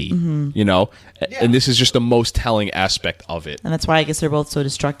me, you know, and this is just the most telling aspect of it. And that's why I guess they're both so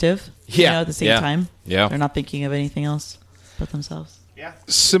destructive. Yeah, At the same yeah, time. yeah. They're not thinking of anything else but themselves.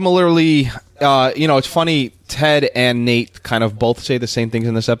 Similarly, you know, it's funny, Ted and Nate kind of both say the same things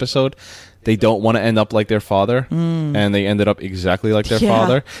in this episode. They don't want to end up like their father, and they ended up exactly like their Yeah.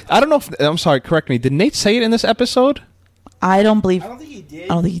 father. I don't know if, I'm sorry, correct me, did Nate say it in this episode? I don't believe. I don't think he did.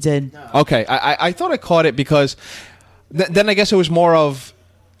 I don't think he did. No. Okay, I thought I caught it because then I guess it was more of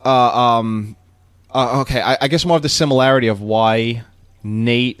okay, I guess more of the similarity of why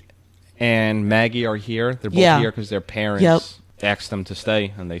Nate and Maggie are here. They're both here because their parents asked them to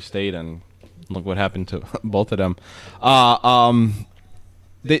stay, and they stayed, and look what happened to both of them.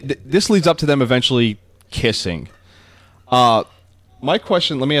 This leads up to them eventually kissing. My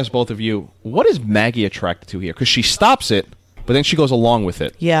question, let me ask both of you, what is Maggie attracted to here? Because she stops it, but then she goes along with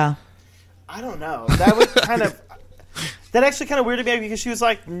it. Yeah. I don't know. That was kind of... That actually kind of weirded me out because she was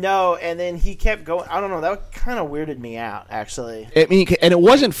like, no, and then he kept going. I don't know. That kind of weirded me out, actually. I mean, and it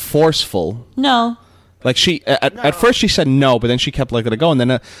wasn't forceful. No. Like she at first she said no, but then she kept letting it go, and then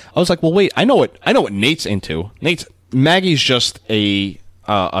I was like, well, wait, I know what Nate's into. Maggie's just a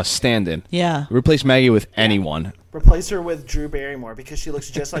stand-in. Yeah. Replace Maggie with anyone. Replace her with Drew Barrymore because she looks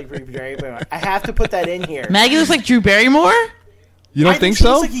just like Drew Barrymore. I have to put that in here. Maggie looks like Drew Barrymore? You don't I think she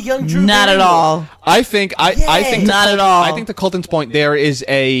so? looks like a young Drew Not at Barrymore. all. I think I think Not at all. I think to Colton's point, there's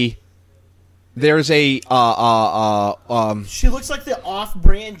a She looks like the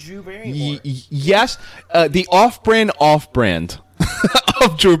off-brand Drew Barrymore. yes, the off-brand of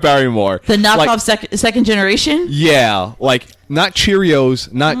Drew Barrymore. The knockoff Like, second generation? yeah, like not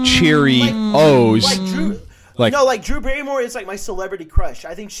Cheerios, not Cheerios. Like Drew... Like- no, like Drew Barrymore is like my celebrity crush.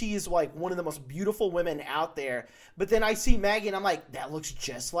 I think she is like one of the most beautiful women out there. But then I see Maggie and I'm like, that looks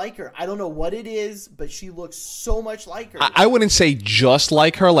just like her. I don't know what it is, but she looks so much like her. I wouldn't say just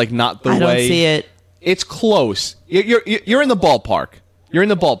like her, like not the I way. don't see it. It's close. You're in the ballpark. You're in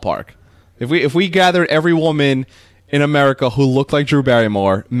the ballpark. If we gathered every woman in America who looked like Drew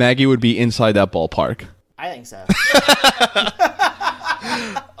Barrymore, Maggie would be inside that ballpark. I think so.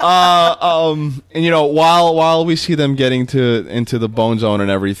 And while we see them getting into the bone zone and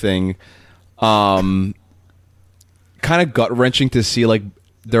everything, kind of gut wrenching to see like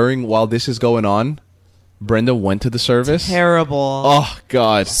while this is going on, Brenda went to the service. Terrible. Oh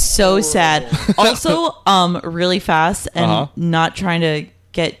God. So sad. Also, really fast and not trying to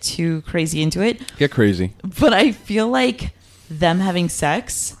get too crazy into it, Get crazy. but I feel like them having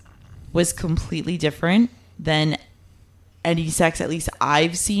sex was completely different than any sex at least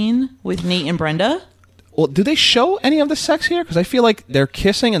I've seen with Nate and Brenda. Well, do they show any of the sex here? Because I feel like they're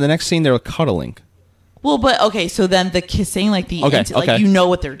kissing, and the next scene they're cuddling. Well, but okay, so then the kissing, like the Okay. like you know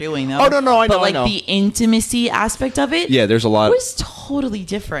what they're doing though. Oh, no, I know, But like I know. the intimacy aspect of it, Yeah, there's a lot. was totally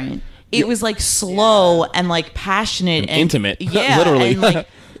different. It was like slow and like passionate and intimate. Yeah, Literally. and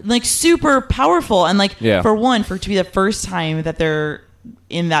like super powerful and like Yeah. for one, for it to be the first time that they're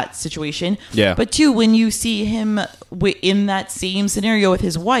in that situation. Yeah. But two, when you see him in that same scenario with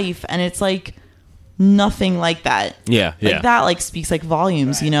his wife, and it's like nothing like that. Yeah, Like yeah. that like speaks like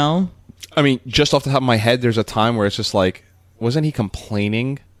volumes, you know. I mean, just off the top of my head, there's a time where it's just like, wasn't he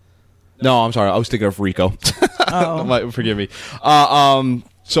complaining? No, I'm sorry. I was thinking of Rico. Forgive me.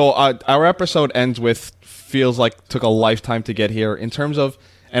 So our episode ends with feels like took a lifetime to get here in terms of,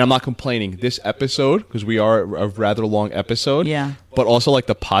 and I'm not complaining, this episode, because we are a rather long episode. Yeah. But also like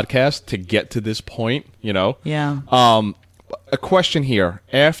the podcast to get to this point, you know? Yeah. A question here.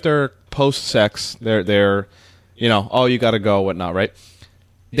 After post-sex, they're oh, you got to go, whatnot, right?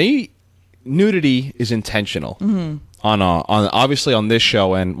 Nudity is intentional on obviously on this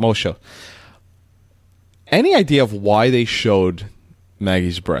show and most shows. Any idea of why they showed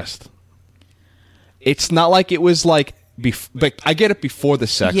Maggie's breast? It's not like it was like I get it before the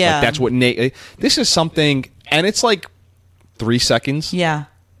sex. Yeah. Like that's what Nate. This is something, and it's like 3 seconds. Yeah.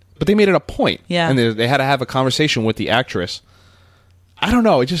 But they made it a point. Yeah. And they had to have a conversation with the actress. I don't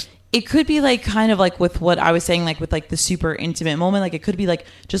know. It could be like kind of like with what I was saying, like with like the super intimate moment. Like it could be like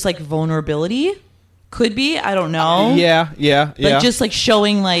just like vulnerability. Could be. I don't know. Yeah. But just like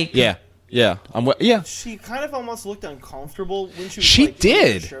showing like. Yeah. She kind of almost looked uncomfortable when she was She like, taking her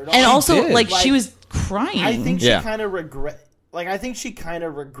did. shirt off. And also did. like she Like, was crying. I think she Yeah. kind of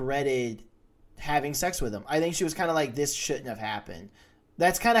regretted having sex with him. I think she was kind of like, this shouldn't have happened.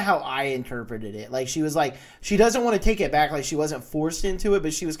 That's kind of how I interpreted it. Like she was like, she doesn't want to take it back. Like she wasn't forced into it,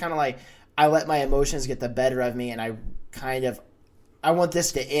 but she was kind of like, I let my emotions get the better of me, and I want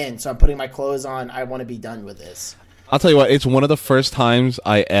this to end. So I'm putting my clothes on. I want to be done with this. I'll tell you what, it's one of the first times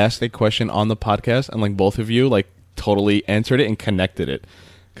I asked a question on the podcast, and like both of you like totally answered it and connected it.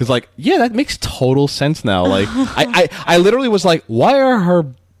 Because like, yeah, that makes total sense now. Like I literally was like, why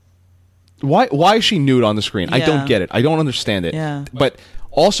is she nude on the screen? I Yeah. don't get it. I don't understand it. Yeah. But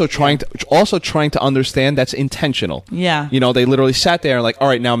also trying to understand that's intentional. Yeah. They literally sat there and like, all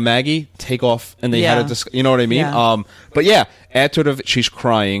right, now Maggie, take off, and they had a you know what I mean? Yeah. But yeah, add to it, she's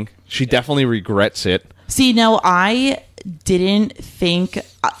crying. She definitely regrets it. See, now I didn't think,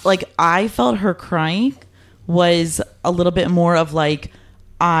 like, I felt her crying was a little bit more of like,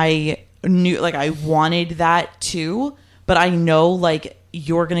 I knew, like, I wanted that too, but I know, like,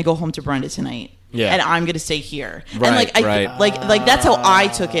 you're gonna go home to Brenda tonight. Yeah. And I'm gonna stay here. Right, and like like that's how I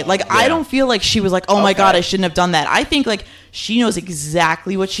took it. Like, I don't feel like she was like, oh my God, I shouldn't have done that. I think like she knows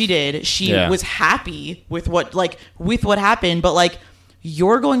exactly what she did. She was happy with what happened, but like,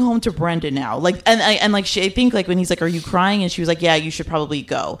 you're going home to Brenda now. Like, and like, I think like when he's like, are you crying? And she was like, yeah, you should probably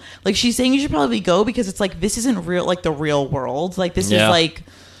go. Like, she's saying you should probably go because it's like, this isn't real, like the real world. Like, this is like,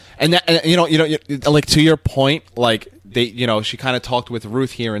 and that, and you know, like, to your point, like, they, you know, she kind of talked with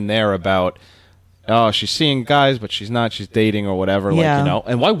Ruth here and there about, oh, she's seeing guys, but she's not. She's dating or whatever. Like, you know,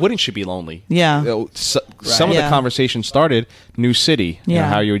 and why wouldn't she be lonely? Yeah. You know, some of the conversation started new city. You know,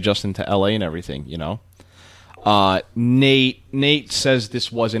 how you're adjusting to LA and everything. You know. Nate says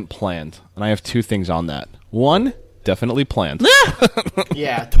this wasn't planned, and I have two things on that. One, definitely planned.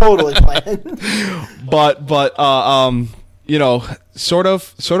 Yeah, totally planned. but you know, sort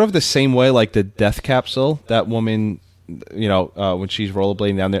of the same way, like the death capsule, that woman, you know, when she's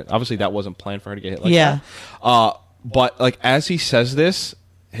rollerblading down there, obviously that wasn't planned for her to get hit like that. But like, as he says this,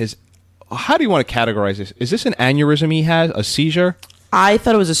 how do you want to categorize this? Is this an aneurysm he has, a seizure? I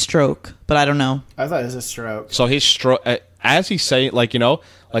thought it was a stroke, but I don't know. I thought it was a stroke. So his stroke, as he's saying, like, you know,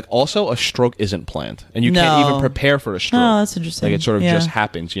 like, also a stroke isn't planned, and you can't even prepare for a stroke. Oh, that's interesting. Like, it sort of just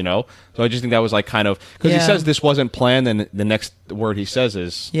happens, you know. So I just think that was like kind of, because he says this wasn't planned, and the next word he says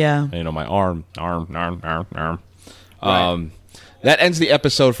is, you know, my arm. Right. That ends the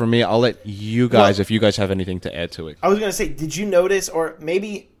episode for me. I'll let you guys, if you guys have anything to add to it. I was gonna say, did you notice, or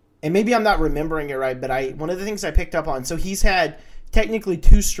maybe I'm not remembering it right, but one of the things I picked up on. So he's had technically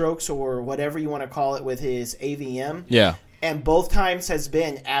 2 strokes, or whatever you want to call it, with his AVM. Yeah. And both times has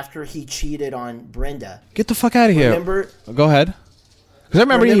been after he cheated on Brenda. Get the fuck out of here. Remember? Go ahead. Because I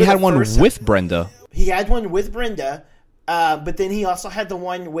remember he had one with Brenda. He had one with Brenda, but then he also had the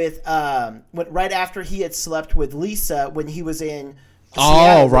one with right after he had slept with Lisa when he was in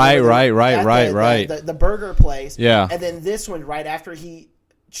Seattle, right. The burger place. Yeah. And then this one right after he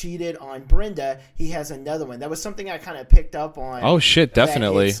cheated on Brenda, he has another one. That was something I kind of picked up on. Oh shit,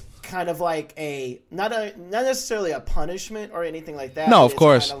 definitely. It's kind of like not necessarily a punishment or anything like that. No, of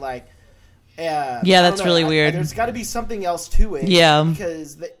course. Kind of like, that's really weird. There's got to be something else to it. Yeah,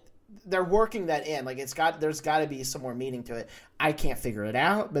 because they're working that in. Like, there's got to be some more meaning to it. I can't figure it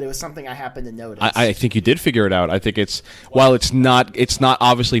out, but it was something I happened to notice. I think you did figure it out. I think while it's not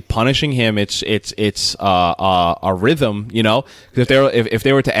obviously punishing him. It's a rhythm, you know. Because if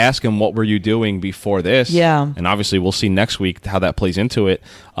they were to ask him, what were you doing before this? Yeah. And obviously we'll see next week how that plays into it.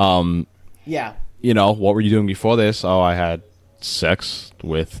 Yeah. You know, what were you doing before this? Oh, I had sex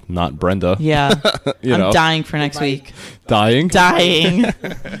with not Brenda. Yeah. I'm dying for next week. Dying.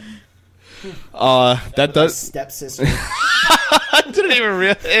 That does stepsister. I didn't even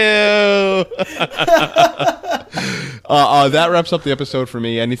realize. That wraps up the episode for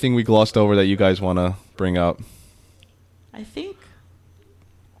me. Anything we glossed over that you guys want to bring up? I think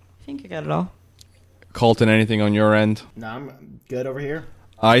I got it all. Colton, anything on your end? No, I'm good over here.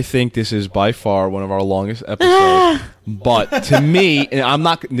 I think this is by far one of our longest episodes. But to me, and I'm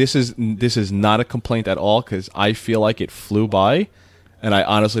not. This is not a complaint at all, because I feel like it flew by. And I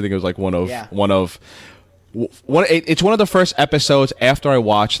honestly think it was like it's one of the first episodes after I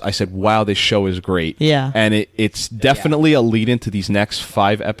watched. I said, wow, this show is great. Yeah. And it's definitely a lead into these next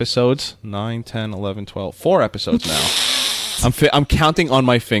 5 episodes. 9, 10, 11, 12. 4 episodes now. I'm counting on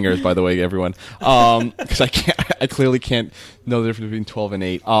my fingers, by the way, everyone. Because I clearly can't know the difference between 12 and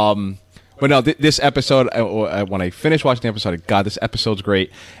 8. But no, this episode, when I finished watching the episode, God, this episode's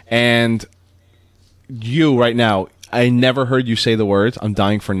great. And you right now, I never heard you say the words, I'm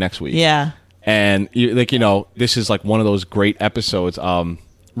dying for next week. Yeah. And this is like one of those great episodes.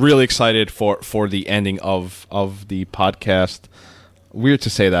 Really excited for the ending of the podcast. Weird to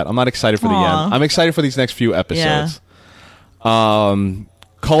say that. I'm not excited for the end. I'm excited for these next few episodes. Yeah.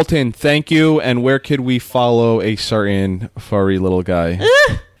 Colton, thank you. And where could we follow a certain furry little guy?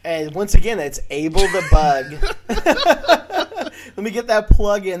 And once again, it's Abel the Bug. Let me get that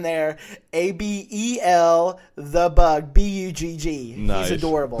plug in there. ABEL the Bug. BUGG. Nice. He's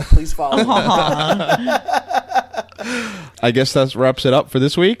adorable. Please follow him. I guess that wraps it up for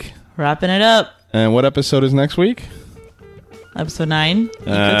this week. Wrapping it up. And what episode is next week? Episode 9.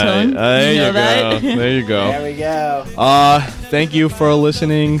 There you go. There we go. Thank you for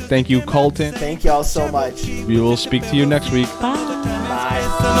listening. Thank you, Colton. Thank y'all so much. We will speak to you next week. Bye.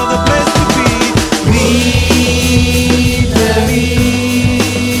 Another place to be. We believe.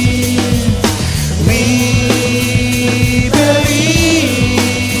 We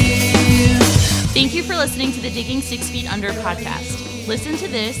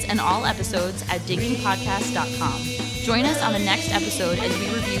this and all episodes at diggingpodcast.com. Join us on the next episode as we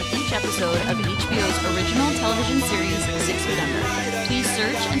review each episode of HBO's original television series, 6 Feet Under. Please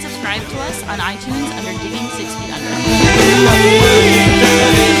search and subscribe to us on iTunes under Digging 6 Feet Under.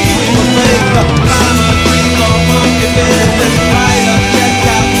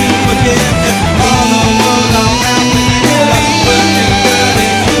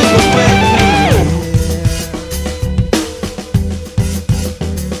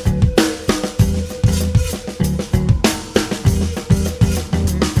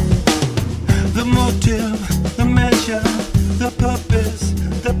 The motive, the measure, the purpose,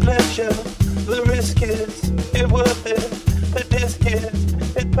 the pleasure, the risk is it worth it, the disc is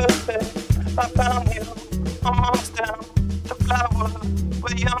it perfect. I found you amongst them, the flower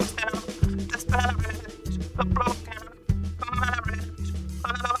with young stems.